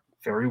weird.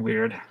 Very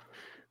weird.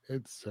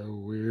 It's so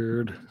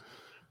weird.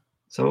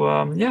 So,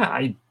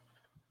 I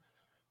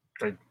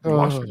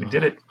watched it. We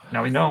did it.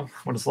 Now we know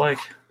what it's like.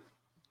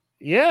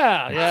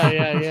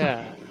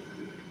 Yeah.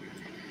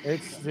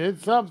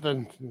 It's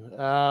something.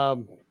 Yeah,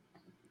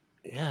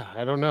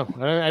 I don't know.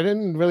 I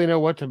didn't really know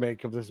what to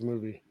make of this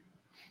movie.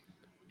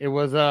 It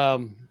was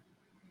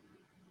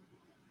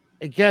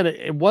again,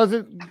 it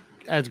wasn't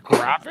as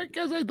graphic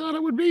as I thought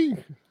it would be.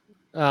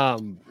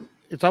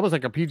 It's almost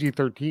like a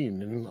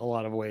PG-13 in a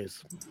lot of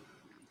ways.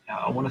 Yeah,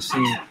 I want to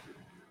see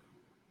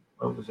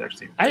what was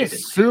actually rated. I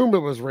assume it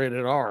was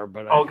rated R,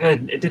 but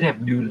good. It did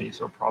have nudity,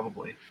 so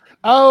probably.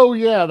 Oh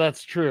yeah,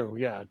 that's true.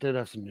 Yeah, it did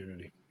have some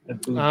nudity.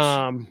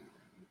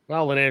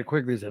 Well, Linnea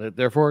Quigley's in it,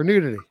 therefore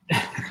nudity.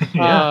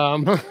 Yeah.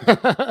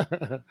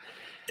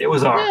 It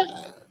was R.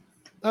 Yeah.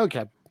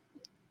 Okay.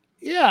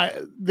 Yeah,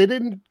 they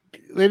didn't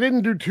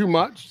do too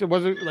much. It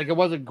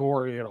wasn't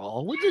gory at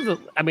all, which is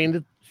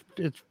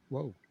it's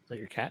whoa, is that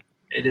your cat?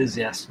 It is,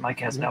 yes. My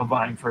cat's now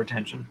vying for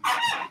attention.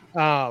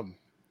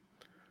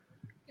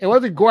 It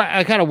wasn't gory.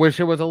 I kind of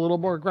wish it was a little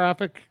more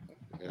graphic.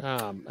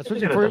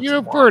 Especially for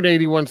an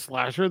 81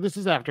 slasher. This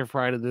is after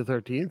Friday the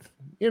 13th.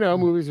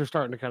 Movies are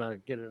starting to kind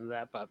of get into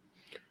that, but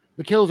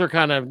the kills are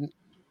kind of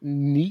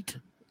neat.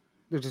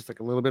 There's just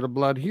like a little bit of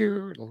blood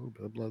here, and a little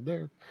bit of blood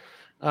there.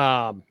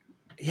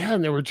 Yeah,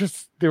 and there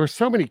were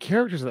so many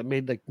characters that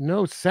made like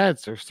no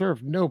sense or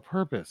served no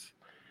purpose.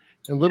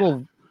 And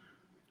little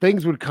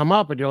things would come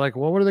up, and you're like,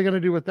 well, what are they going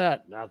to do with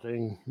that?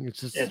 Nothing.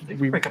 It's just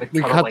we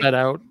cut that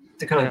out.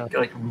 They could have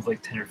remove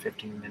like 10 or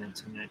 15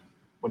 minutes, and it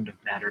wouldn't have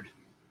mattered.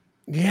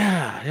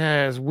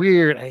 Yeah, it's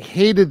weird. I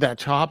hated that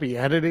choppy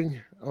editing.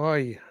 Oh,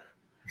 yeah.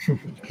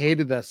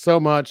 Hated that so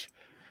much.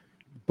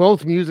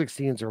 Both music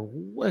scenes are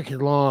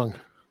wicked long.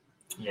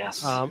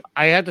 Yes.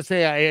 I had to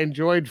say I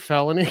enjoyed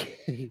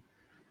Felony,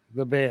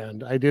 the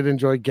band. I did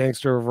enjoy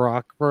Gangster of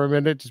Rock for a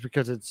minute just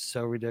because it's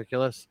so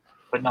ridiculous.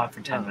 But not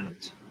for 10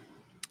 minutes.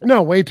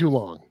 No, way too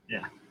long.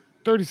 Yeah.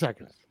 30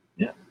 seconds.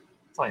 Yeah.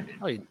 That's all you need.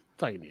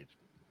 That's all you need.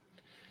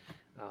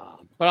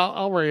 But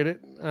I'll rate it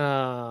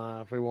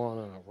if we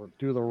want to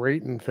do the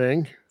rating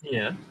thing.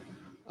 Yeah.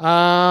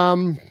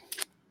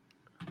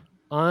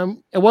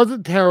 It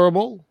wasn't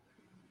terrible.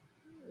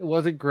 It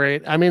wasn't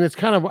great. I mean, it's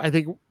kind of, I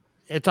think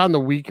it's on the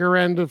weaker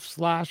end of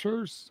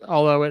slashers,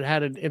 although it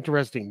had an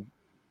interesting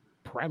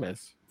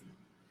premise.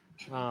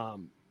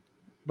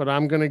 But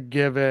I'm going to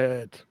give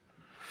it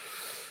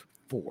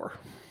 4.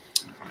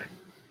 Right.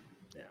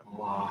 Yeah.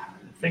 Well, I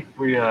think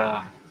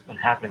it's been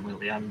happening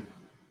lately. I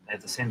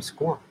have the same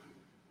score.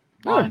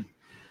 Mine.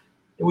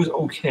 It was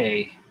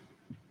okay.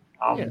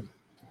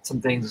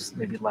 Some things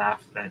maybe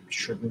laugh that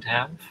shouldn't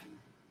have.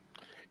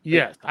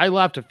 Yes, I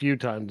laughed a few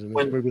times in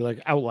this movie,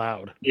 like out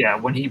loud. Yeah,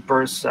 when he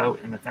bursts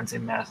out in the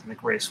fencing mask and the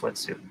gray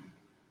sweatsuit,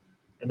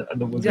 and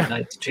the woods at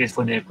night to chase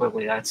Linnea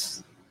Quigley. I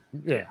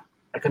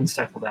couldn't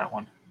stifle that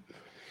one.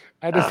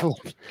 I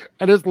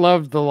just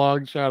loved the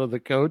long shot of the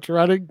coach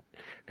running,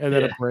 and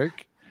then a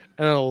break,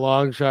 and then a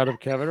long shot of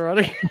Kevin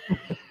running.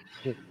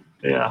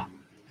 Yeah,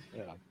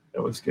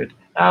 that was good.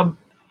 I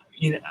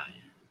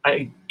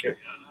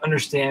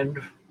understand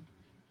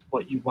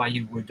why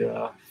you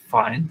would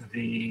find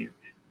the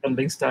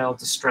editing style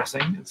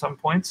distressing at some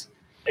points.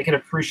 I can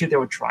appreciate they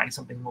were trying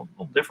something a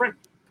little different,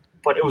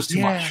 but it was too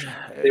much.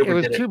 It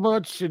was too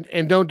much,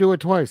 and don't do it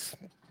twice.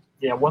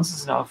 Yeah, once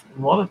is enough.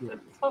 And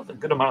a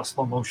good amount of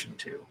slow motion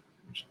too.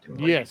 Which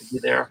didn't need to be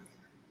there.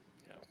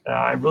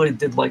 I really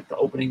did like the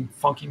opening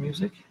funky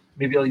music.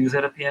 Maybe I'll use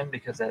that at the end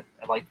because I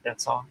like that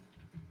song.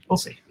 We'll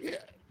see.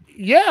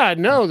 Yeah,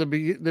 no, the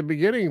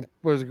beginning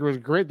was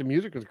great. The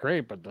music was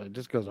great, but it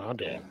just goes on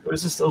to it. It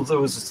was just a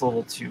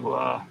little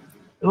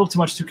too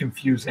much, too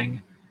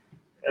confusing.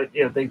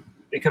 They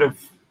could have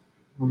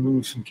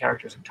removed some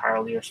characters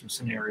entirely or some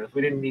scenarios.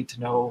 We didn't need to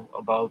know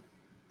about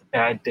the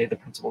bad day the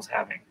principal's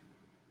having,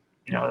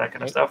 that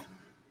kind of stuff.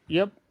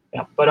 Yep.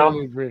 Yeah, but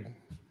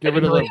get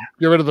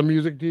rid of the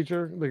music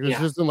teacher. Like this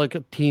isn't like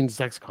a teen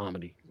sex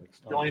comedy.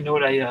 The only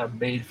note I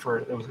made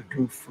there was a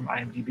goof from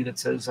IMDb that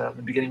says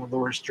the beginning with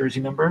Laura's jersey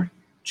number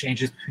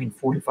changes between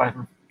 45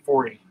 and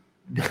 40.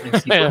 I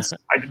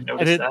didn't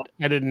notice that.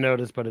 I didn't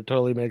notice, but it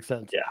totally makes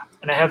sense. Yeah,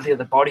 and I have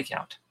the body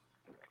count.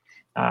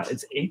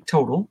 It's 8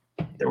 total.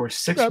 There were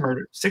 6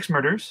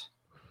 murders,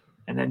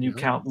 and then you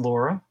count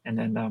Laura, and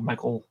then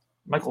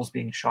Michael's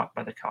being shot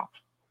by the cop.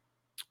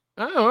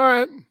 Oh, all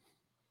right.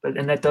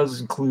 And that does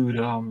include.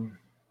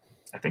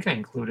 I think I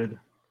included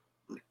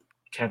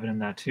Kevin in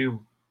that too.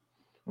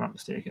 If I'm not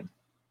mistaken.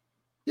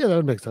 Yeah, that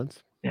would make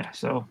sense. Yeah,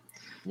 so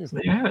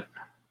there you have it.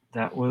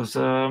 That was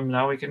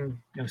now we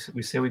can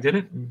we say we did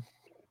it and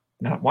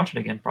not watch it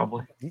again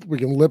probably. We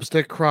can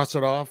lipstick cross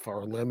it off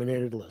our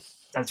eliminated list.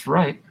 That's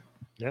right.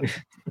 Yeah.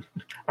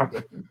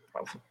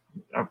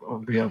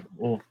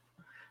 We'll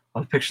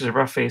have pictures of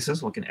our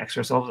faces. We can X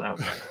ourselves out.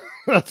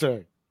 That's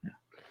right. Yeah.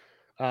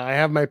 I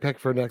have my pick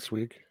for next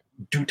week.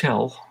 Do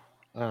tell.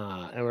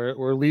 And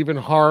we're leaving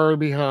horror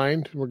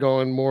behind. We're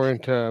going more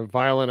into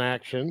violent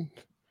action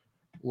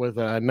with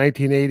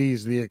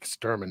 1980s The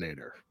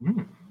Exterminator.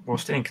 We're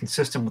staying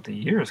consistent with the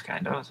years,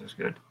 kind of. So it's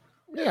good.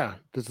 Yeah,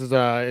 this is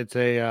it's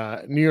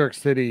a New York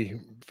City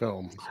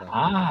film. So.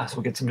 So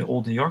we'll get some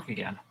old New York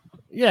again.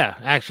 Yeah,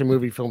 action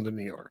movie filmed in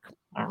New York.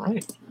 All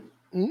right.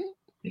 The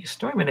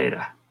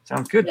Exterminator.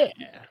 Sounds good.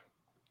 Yeah.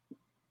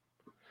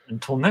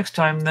 Until next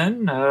time,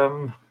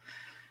 then.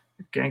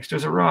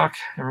 Gangsters of Rock,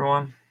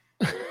 everyone.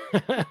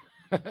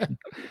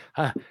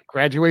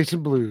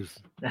 Graduation Blues.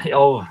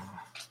 Oh,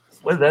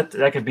 well,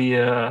 that could be.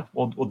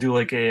 We'll do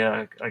like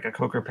a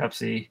Coke or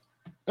Pepsi.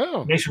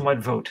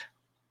 Nationwide vote.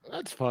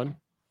 That's fun.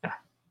 Yeah.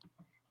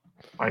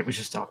 All right, we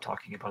should stop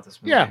talking about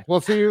this movie. Yeah, we'll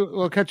see you.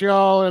 We'll catch you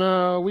all in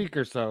a week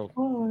or so.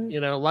 Right.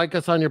 Like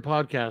us on your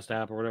podcast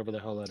app or whatever the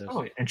hell that is.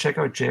 Oh, and check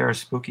out JR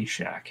Spooky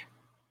Shack.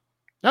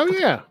 Oh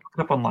yeah. Look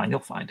it up online. You'll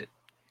find it.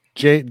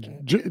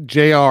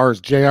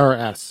 JR's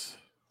JRS.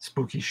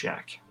 Spooky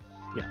Shack.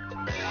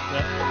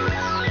 Yeah.